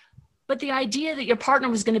 But the idea that your partner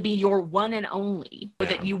was going to be your one and only, or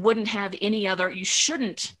that you wouldn't have any other, you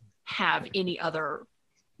shouldn't have any other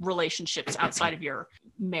relationships outside of your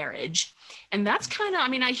marriage. And that's kind of,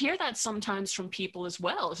 I hear that sometimes from people as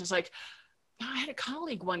well. It's just like, I had a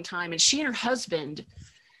colleague one time and she and her husband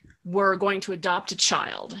were going to adopt a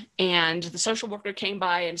child. And the social worker came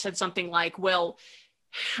by and said something like, well,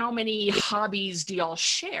 how many hobbies do y'all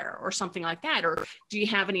share, or something like that? Or do you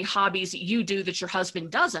have any hobbies that you do that your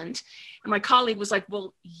husband doesn't? And my colleague was like,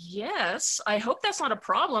 well, yes, I hope that's not a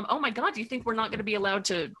problem. Oh my God, do you think we're not going to be allowed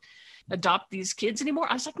to adopt these kids anymore?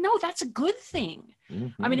 I was like, no, that's a good thing.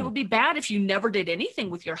 It would be bad if you never did anything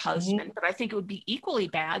with your husband, but I think it would be equally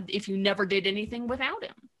bad if you never did anything without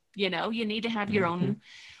him. You need to have your own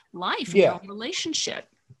life, your own relationship.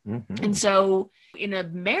 And so in a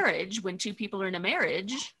marriage, when two people are in a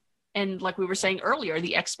marriage, and like we were saying earlier,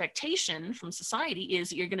 the expectation from society is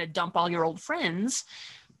that you're going to dump all your old friends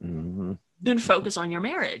and focus on your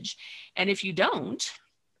marriage. And if you don't,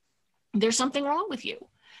 there's something wrong with you.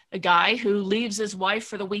 A guy who leaves his wife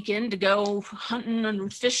for the weekend to go hunting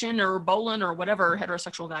and fishing or bowling or whatever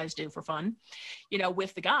heterosexual guys do for fun,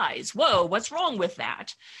 with the guys. Whoa, what's wrong with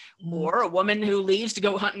that? Or a woman who leaves to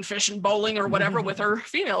go hunting, fishing, bowling or whatever with her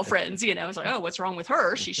female friends, it's like, oh, what's wrong with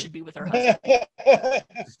her? She should be with her husband.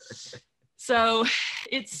 So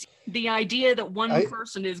it's the idea that one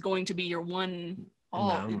person is going to be your one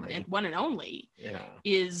and only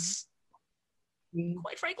is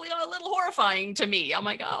quite frankly a little horrifying to me. I'm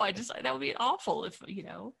like, oh, that would be awful if,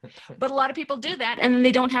 but a lot of people do that and then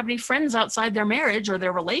they don't have any friends outside their marriage or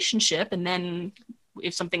their relationship. And then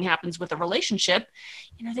if something happens with a relationship,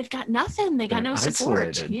 they've got nothing. They got no support.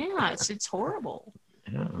 Isolated. Yeah, it's horrible.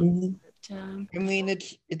 Yeah. I mean,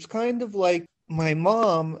 it's kind of like my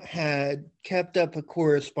mom had kept up a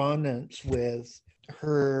correspondence with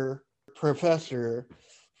her professor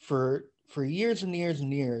for years and years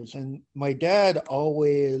and years, and my dad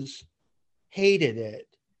always hated it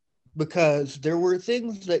because there were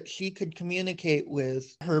things that she could communicate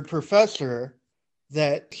with her professor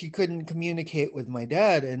that she couldn't communicate with my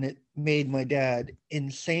dad, and it made my dad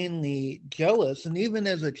insanely jealous. And even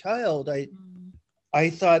as a child, I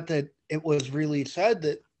thought that it was really sad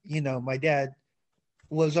that, my dad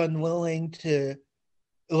was unwilling to,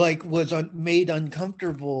 made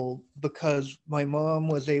uncomfortable because my mom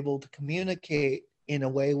was able to communicate in a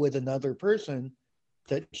way with another person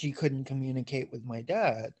that she couldn't communicate with my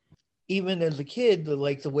dad. Even as a kid,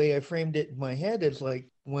 the way I framed it in my head is like,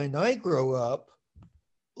 when I grow up,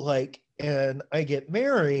 and I get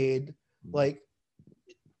married,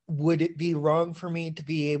 would it be wrong for me to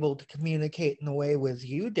be able to communicate in a way with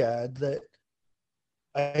you, Dad, that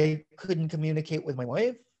I couldn't communicate with my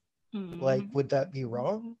wife? Would that be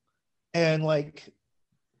wrong? And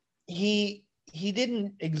he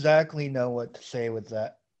didn't exactly know what to say with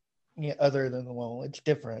that, other than, well, it's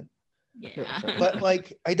different. Yeah. But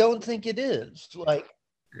I don't think it is.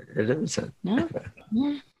 It isn't. No.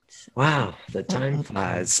 Yeah. Wow, the time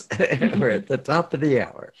flies. We're at the top of the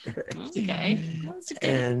hour. Okay. Well, that's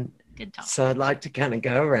a good talk. So I'd like to kind of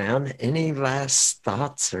go around. Any last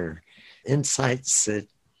thoughts or insights that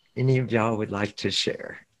any of y'all would like to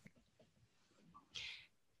share?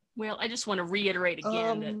 Well, I just want to reiterate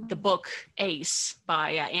again that the book Ace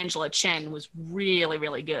by Angela Chen was really,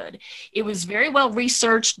 really good. It was very well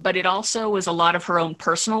researched, but it also was a lot of her own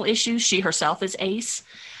personal issues. She herself is Ace.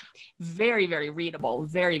 Very, very readable,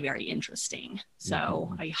 very, very interesting.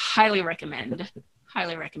 So I highly recommend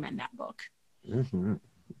that book. Mm-hmm.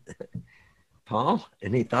 Paul,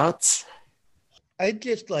 any thoughts? I'd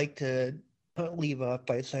just like to leave off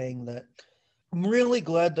by saying that I'm really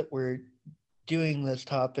glad that we're doing this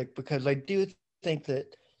topic, because I do think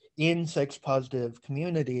that in sex positive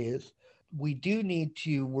communities, we do need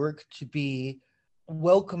to work to be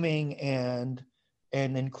welcoming and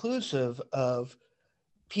inclusive of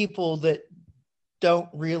people that don't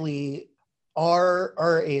really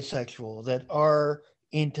are asexual, that are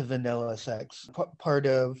into vanilla sex. Part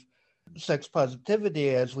of sex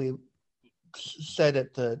positivity, as we said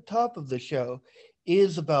at the top of the show,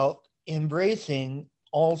 is about embracing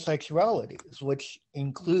all sexualities, which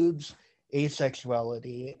includes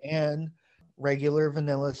asexuality and regular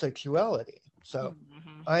vanilla sexuality. So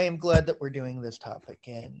I am glad that we're doing this topic.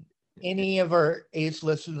 And any of our ace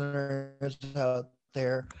listeners out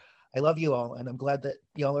there, I love you all, and I'm glad that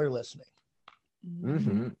y'all are listening.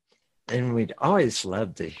 Mm-hmm. And we'd always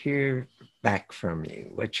love to hear back from you,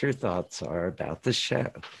 what your thoughts are about the show.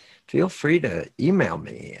 Feel free to email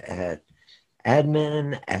me at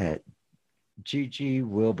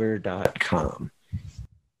admin@ggwilbur.com. I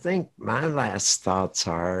think my last thoughts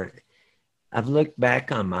are, I've looked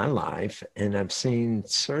back on my life and I've seen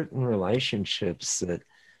certain relationships that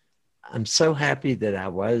I'm so happy that I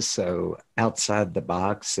was so outside the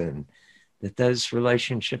box, and that those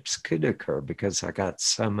relationships could occur because I got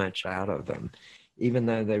so much out of them, even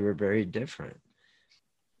though they were very different.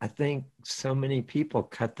 I think so many people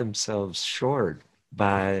cut themselves short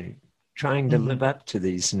by trying to live up to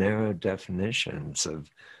these narrow definitions of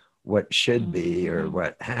what should be or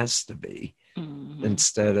what has to be,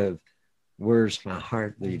 instead of where's my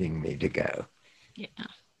heart leading me to go. Yeah.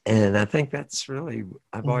 And I think that's really,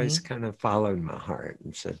 I've always kind of followed my heart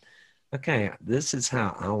and said, okay, this is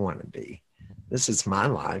how I want to be. This is my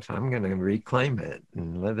life. I'm going to reclaim it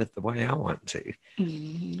and live it the way I want to.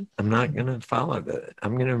 I'm not going to follow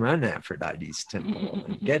I'm going to run Aphrodite's temple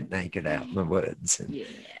and get naked out in the woods and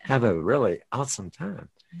have a really awesome time.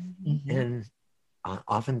 And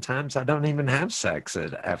oftentimes I don't even have sex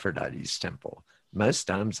at Aphrodite's temple. Most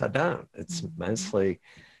times I don't. It's mostly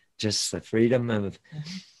just the freedom of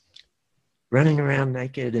running around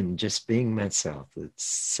naked and just being myself. It's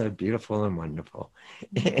so beautiful and wonderful.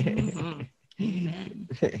 Amen.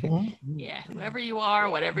 Yeah, whoever you are,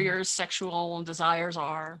 whatever your sexual desires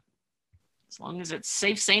are, as long as it's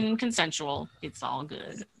safe, sane, and consensual, it's all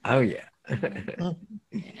good. Oh, yeah.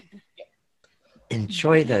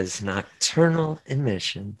 Enjoy those nocturnal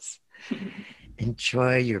emissions.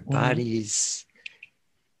 Enjoy your bodies,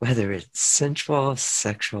 whether it's sensual,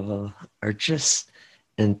 sexual, or just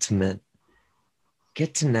intimate.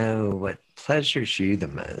 Get to know what pleasures you the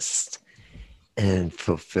most and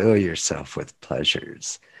fulfill yourself with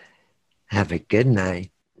pleasures. Have a good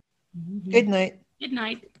night. Good night. Good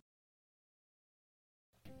night.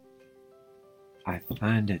 I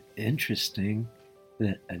find it interesting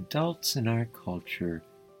that adults in our culture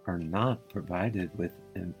are not provided with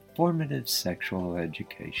informative sexual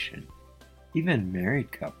education. Even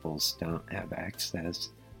married couples don't have access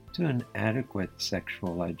to an adequate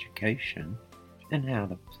sexual education and how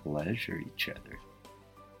to pleasure each other.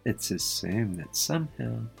 It's assumed that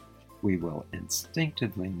somehow we will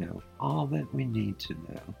instinctively know all that we need to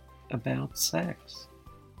know about sex.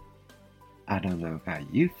 I don't know how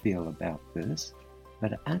you feel about this,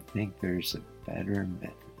 but I think there's a better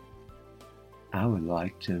method. I would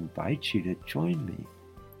like to invite you to join me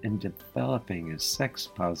in developing a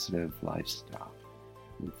sex-positive lifestyle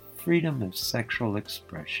with freedom of sexual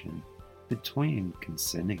expression between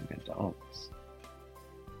consenting adults.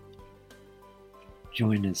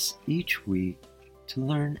 Join us each week to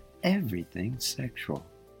learn everything sexual.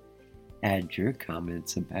 Add your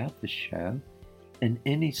comments about the show and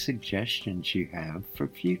any suggestions you have for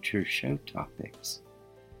future show topics.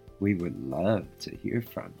 We would love to hear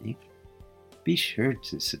from you. Be sure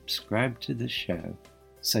to subscribe to the show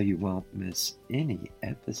so you won't miss any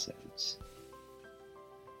episodes.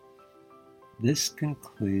 This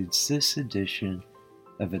concludes this edition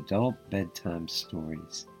of Adult Bedtime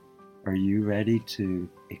Stories. Are you ready to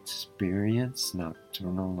experience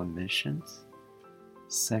nocturnal emissions?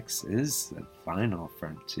 Sex is the final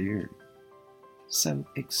frontier, so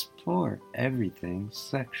explore everything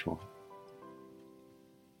sexual.